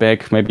land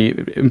back, maybe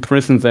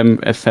imprison them,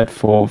 as said,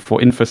 for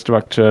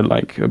infrastructure,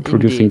 like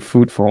producing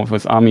food for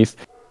his armies.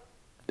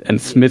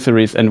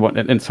 smitheries and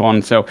and so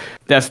on. So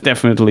there's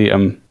definitely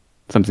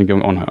something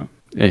going on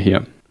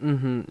here.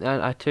 And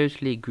I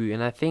totally agree,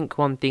 and I think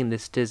one thing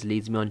this does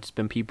leads me on to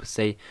when people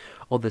say,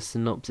 "Oh, the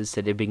synopsis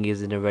said it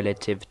begins in a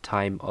relative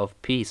time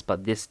of peace,"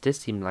 but this does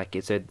seem like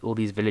it. So all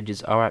these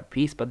villages are at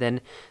peace, but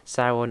then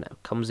Sauron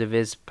comes with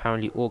his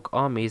apparently orc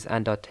armies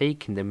and are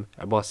taking them.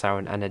 Well,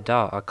 Sauron and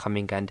Adar are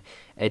coming and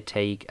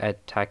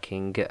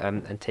attacking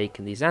and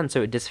taking these lands.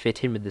 So it does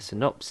fit in with the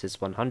synopsis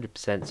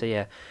 100%. So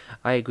yeah,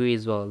 I agree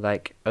as well.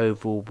 Like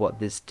overall, what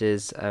this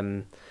does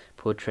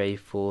portray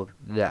for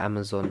the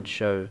Amazon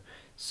show.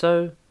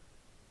 So.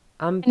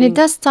 And it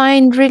does tie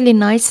in really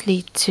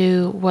nicely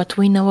to what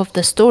we know of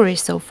the story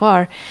so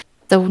far.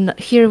 So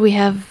here we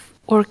have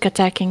orc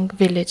attacking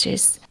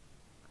villages.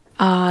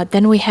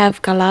 Then we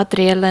have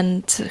Galadriel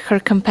and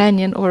her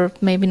companion, or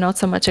maybe not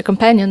so much a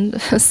companion,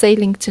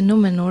 sailing to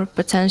Numenor,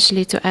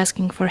 potentially to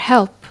asking for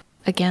help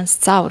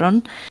against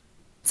Sauron.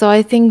 So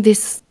I think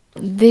this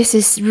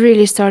is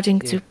really starting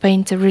to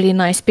paint a really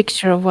nice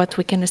picture of what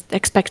we can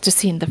expect to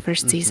see in the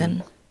first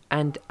season.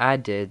 And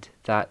added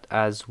that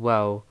as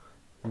well.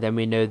 Then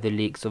we know the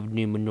leaks of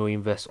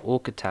Numenorian versus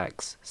orc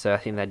attacks. So I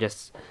think that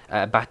just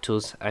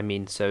battles. I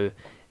mean, so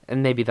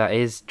and maybe that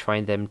is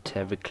trying them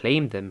to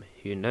reclaim them.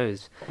 Who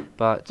knows?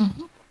 But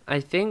I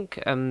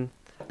think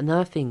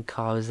another thing,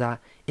 Carl, is that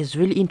it's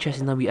really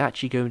interesting that we're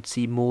actually going to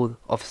see more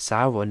of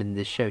Sauron in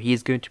this show. He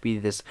is going to be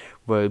this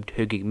robed,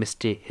 hooded,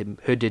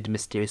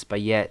 mysterious,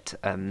 but yet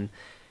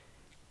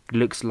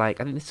looks like.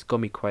 I think this is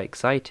gonna be quite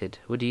excited.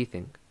 What do you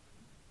think?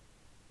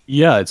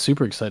 Yeah, it's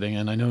super exciting,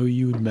 and I know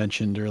you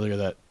mentioned earlier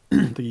that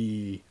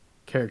the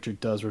character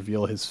does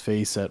reveal his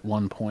face at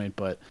one point,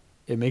 but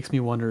it makes me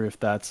wonder if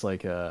that's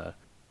like a,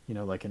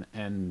 like an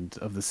end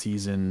of the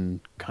season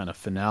kind of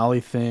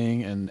finale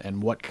thing,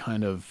 and what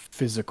kind of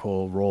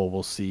physical role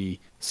we'll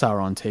see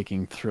Sauron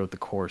taking throughout the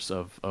course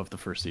of the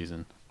first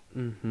season.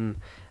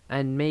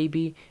 And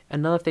maybe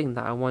another thing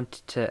that I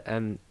wanted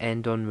to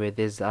end on with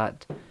is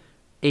that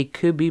it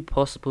could be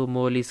possible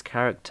Morley's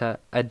character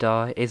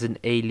Adar is an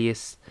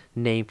alias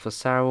name for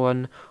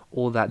Sauron,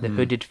 or that the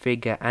hooded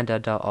figure and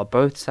Adar are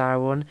both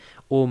Sauron,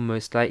 or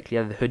most likely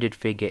that the hooded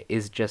figure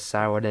is just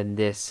Sauron and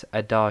this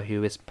Adar,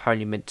 who is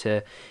apparently meant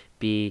to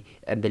be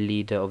the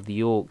leader of the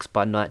orcs,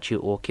 but not actually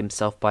an orc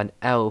himself, but an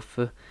elf,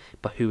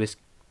 but who is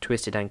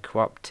twisted and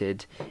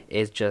corrupted,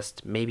 is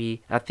just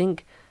maybe, I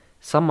think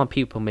some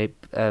people may,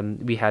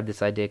 we had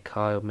this idea,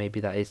 Kyle,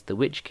 maybe that is the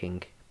Witch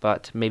King,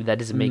 but maybe that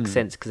doesn't make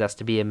sense because that's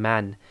to be a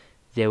man.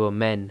 They were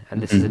men,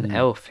 and this is an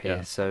elf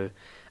here, so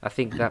I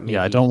think that maybe...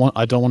 Yeah, I don't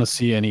want to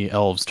see any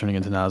elves turning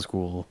into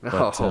Nazgul.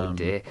 But,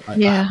 dear.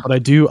 But I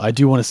do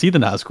want to see the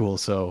Nazgul,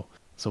 so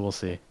we'll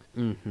see.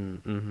 Yeah,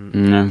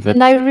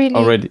 And I really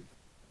already.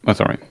 Oh,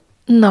 sorry.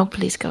 No,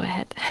 please go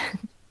ahead.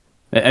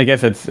 I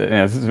guess it's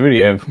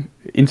really a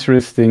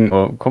interesting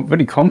or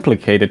very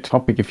complicated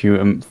topic if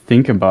you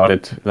think about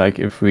it. Like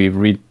if we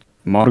read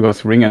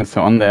Morgoth's Ring and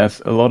so on,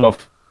 there's a lot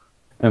of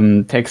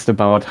text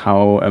about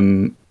how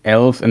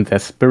elves and their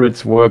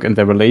spirits work and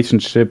their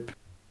relationship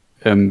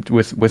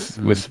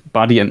with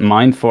body and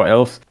mind for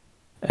elves.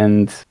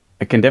 And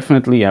I can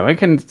definitely, I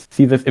can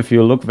see this if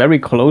you look very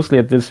closely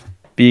at this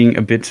being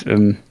a bit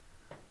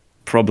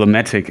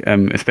problematic,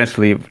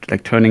 especially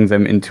like turning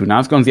them into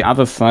Nazgûl. On the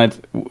other side,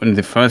 in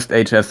the first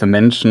age, there's a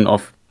mention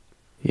of,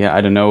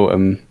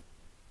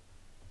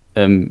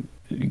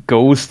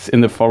 ghosts in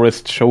the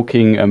forest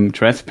choking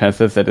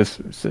trespassers.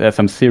 There's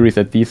some theories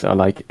that these are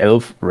like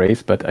elf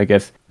race, but I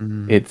guess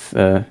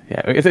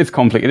it's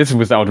complicated. It's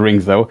without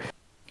rings though,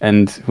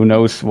 and who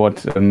knows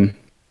what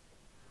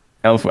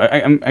elf.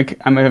 I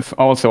have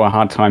also a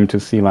hard time to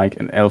see like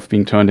an elf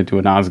being turned into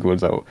a Nazgûl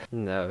though.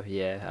 No,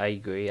 yeah, I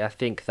agree. I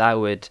think that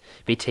would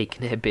be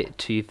taking it a bit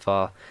too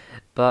far.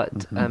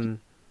 But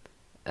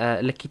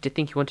Lakita,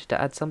 think you wanted to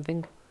add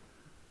something?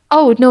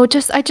 Oh no,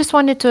 I just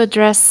wanted to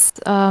address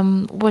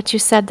what you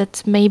said,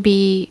 that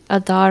maybe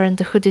Adar and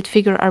the hooded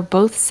figure are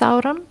both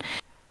Sauron.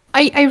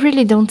 I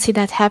really don't see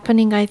that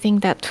happening. I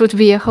think that would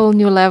be a whole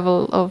new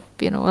level of,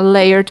 a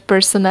layered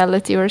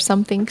personality or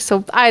something.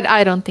 So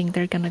I don't think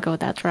they're gonna go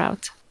that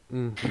route.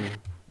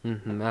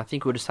 I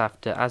think we'll just have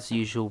to, as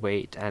usual,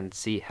 wait and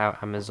see how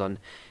Amazon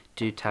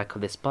do tackle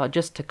this. But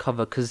just to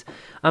cover, because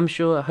I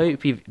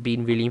hope we've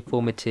been really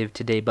informative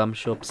today, but I'm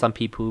sure some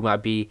people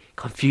might be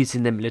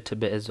confusing them a little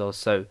bit as well.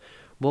 So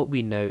what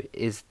we know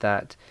is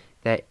that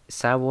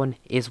Sauron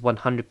is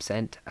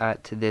 100%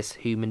 at this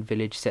human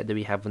village set that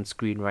we have on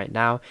screen right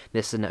now.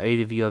 This is an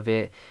overview of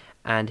it,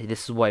 and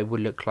this is what it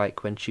would look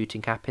like when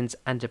shooting happens.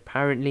 And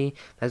apparently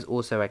there's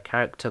also a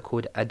character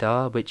called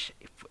Adar, which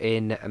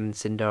in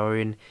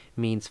Sindarian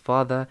means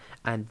father,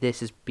 and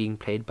this is being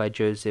played by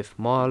Joseph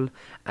Mawle,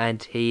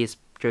 and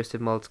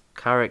Joseph Mawle's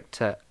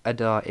character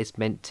Adar is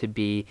meant to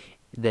be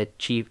the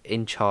chief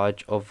in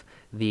charge of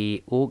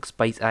the orcs,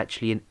 but he's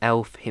actually an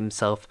elf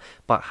himself,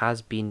 but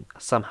has been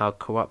somehow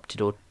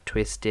corrupted or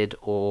twisted,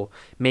 or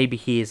maybe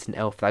he is an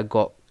elf that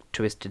got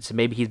twisted, so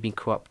maybe he's been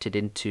corrupted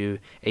into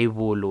a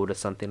warlord or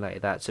something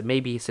like that. So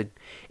maybe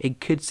it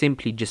could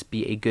simply just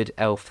be a good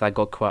elf that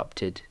got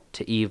corrupted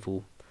to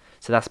evil.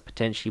 So that's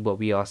potentially what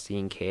we are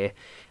seeing here.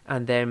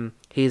 And then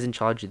he's in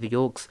charge of the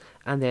orcs,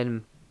 and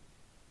then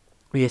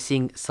we are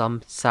seeing some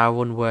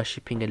Sauron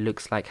worshipping, it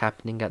looks like,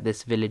 happening at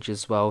this village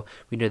as well.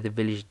 We know the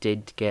village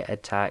did get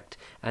attacked,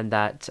 and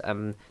that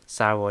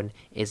Sauron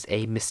is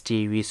a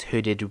mysterious,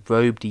 hooded,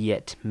 robed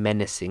yet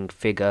menacing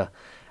figure,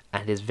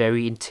 and is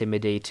very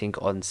intimidating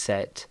on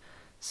set.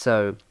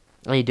 So,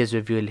 he does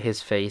reveal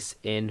his face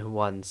in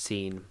one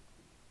scene.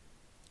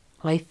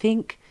 I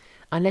think,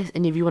 unless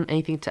any of you want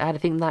anything to add, I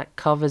think that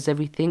covers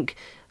everything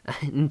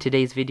in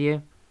today's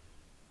video.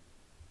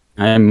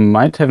 I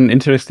might have an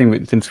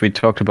interesting, since we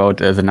talked about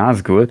the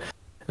Nazgul,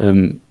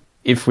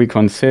 if we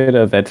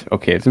consider that,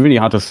 okay, it's really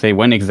hard to say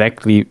when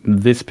exactly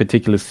this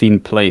particular scene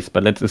plays,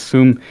 but let's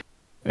assume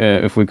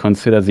if we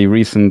consider the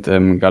recent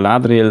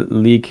Galadriel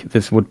leak,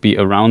 this would be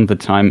around the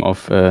time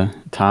of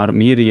Tar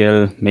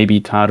Miriel, maybe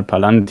Tar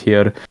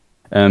Palantir,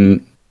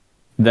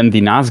 then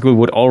the Nazgul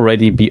would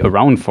already be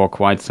around for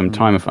quite some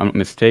time, if I'm not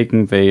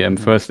mistaken. They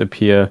first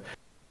appear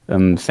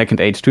Second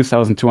Age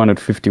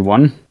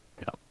 2251.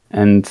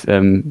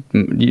 And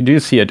you do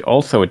see it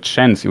also a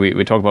chance.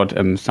 We talk about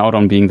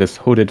Sauron being this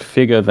hooded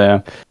figure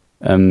there.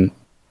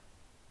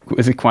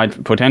 Is it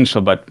quite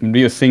potential? But do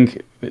you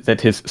think that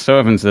his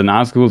servants, the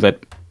Nazgul, that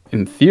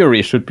in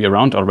theory should be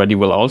around already,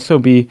 will also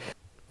be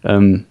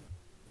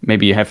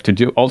maybe have to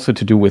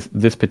do with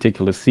this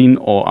particular scene,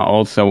 or are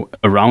also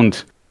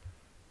around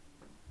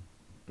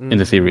in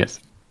the series?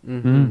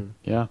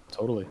 Yeah,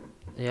 totally.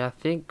 Yeah, I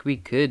think we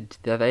could.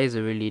 That is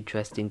a really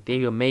interesting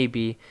theory. Or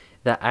maybe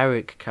the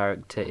Arik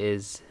character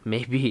is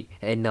maybe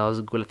a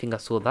Nazgul. I think I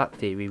saw that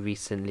theory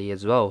recently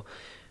as well.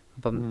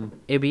 But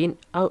it'd be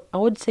I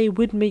would say it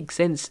would make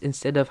sense,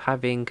 instead of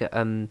having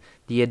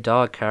the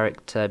Adar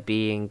character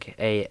being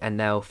an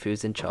elf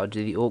who's in charge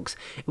of the orcs,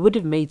 it would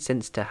have made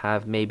sense to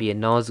have maybe a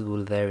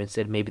Nazgul there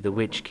instead of maybe the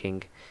Witch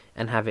King,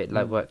 and have it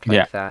like work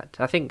like that.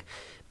 I think,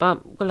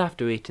 but we'll have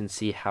to wait and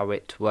see how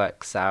it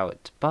works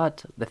out.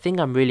 But the thing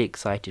I'm really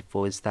excited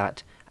for is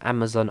that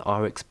Amazon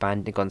are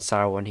expanding on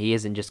Sauron. He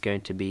isn't just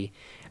going to be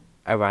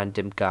a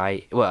random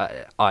guy,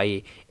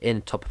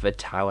 in top of a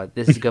tower.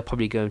 This is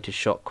probably going to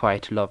shock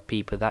quite a lot of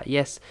people, that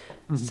yes,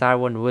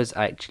 Sauron was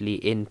actually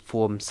in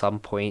form some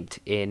point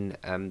in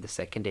the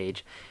Second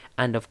Age,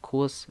 and of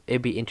course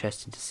it'd be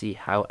interesting to see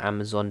how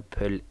Amazon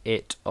pull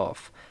it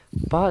off.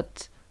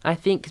 But I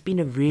think it's been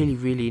a really,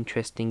 really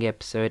interesting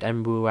episode,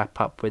 and we'll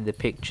wrap up with the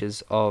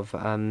pictures of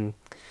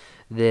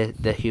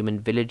the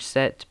human village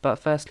set. But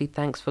firstly,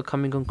 thanks for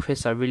coming on,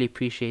 Chris. I really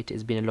appreciate it.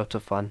 It's been a lot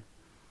of fun.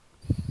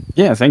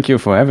 Yeah, thank you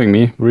for having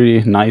me.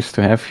 Really nice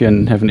to have you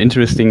and have an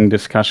interesting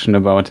discussion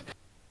about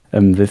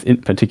this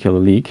in particular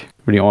league.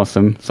 Really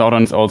awesome.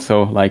 Sauron's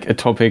also like a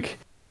topic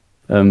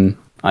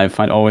I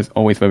find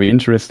always very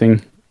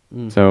interesting.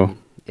 So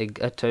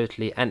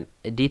totally. And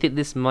do you think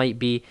this might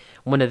be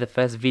one of the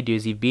first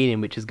videos you've been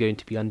in which is going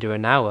to be under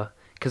an hour?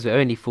 Because we're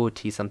only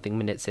 40 something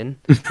minutes in.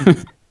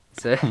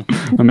 So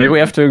maybe we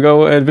have to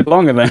go a bit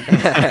longer then.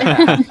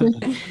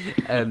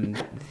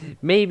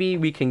 Maybe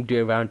we can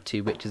do a round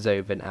 2, which is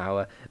over an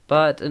hour.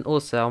 But, and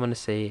also I want to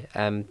say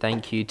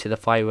thank you to the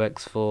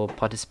fireworks for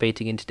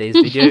participating in today's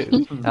video.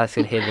 I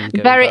can hear them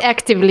going very up.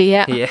 actively.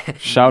 Yeah.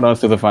 Shout out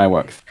to the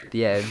fireworks.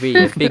 Yeah,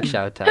 really a big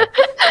shout out.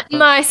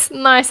 Nice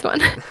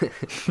one.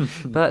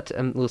 But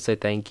also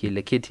thank you,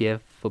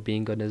 Lakitia, for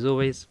being on as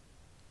always.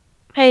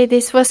 Hey,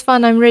 this was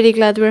fun. I'm really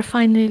glad we're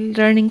finally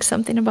learning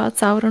something about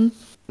Sauron.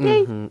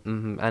 Yay.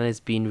 And it's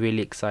been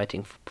really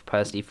exciting,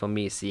 personally, for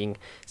me, seeing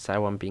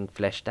Sauron being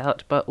fleshed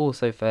out. But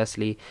also, I don't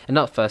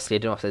know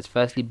if it's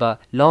firstly, but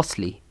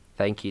lastly,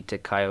 thank you to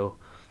Kyle.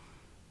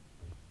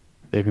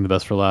 Saving the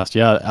best for last.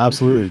 Yeah,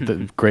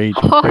 absolutely. Great.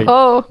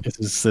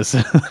 This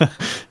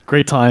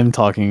great time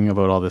talking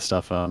about all this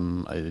stuff.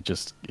 It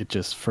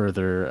just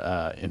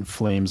further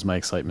inflames my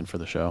excitement for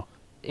the show.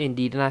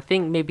 Indeed, and I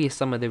think maybe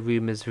some of the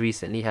rumors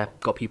recently have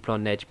got people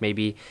on edge.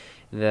 Maybe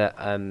the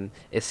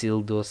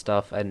Isildur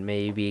stuff and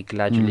maybe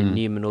Galadriel and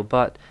Numenor.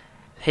 But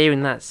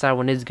hearing that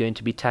Sauron is going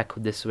to be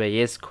tackled this way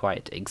is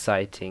quite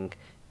exciting,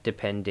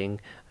 depending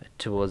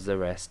towards the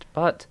rest.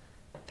 But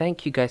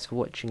thank you guys for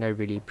watching. I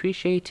really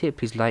appreciate it.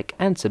 Please like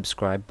and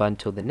subscribe. But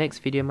until the next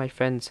video, my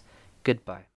friends, goodbye.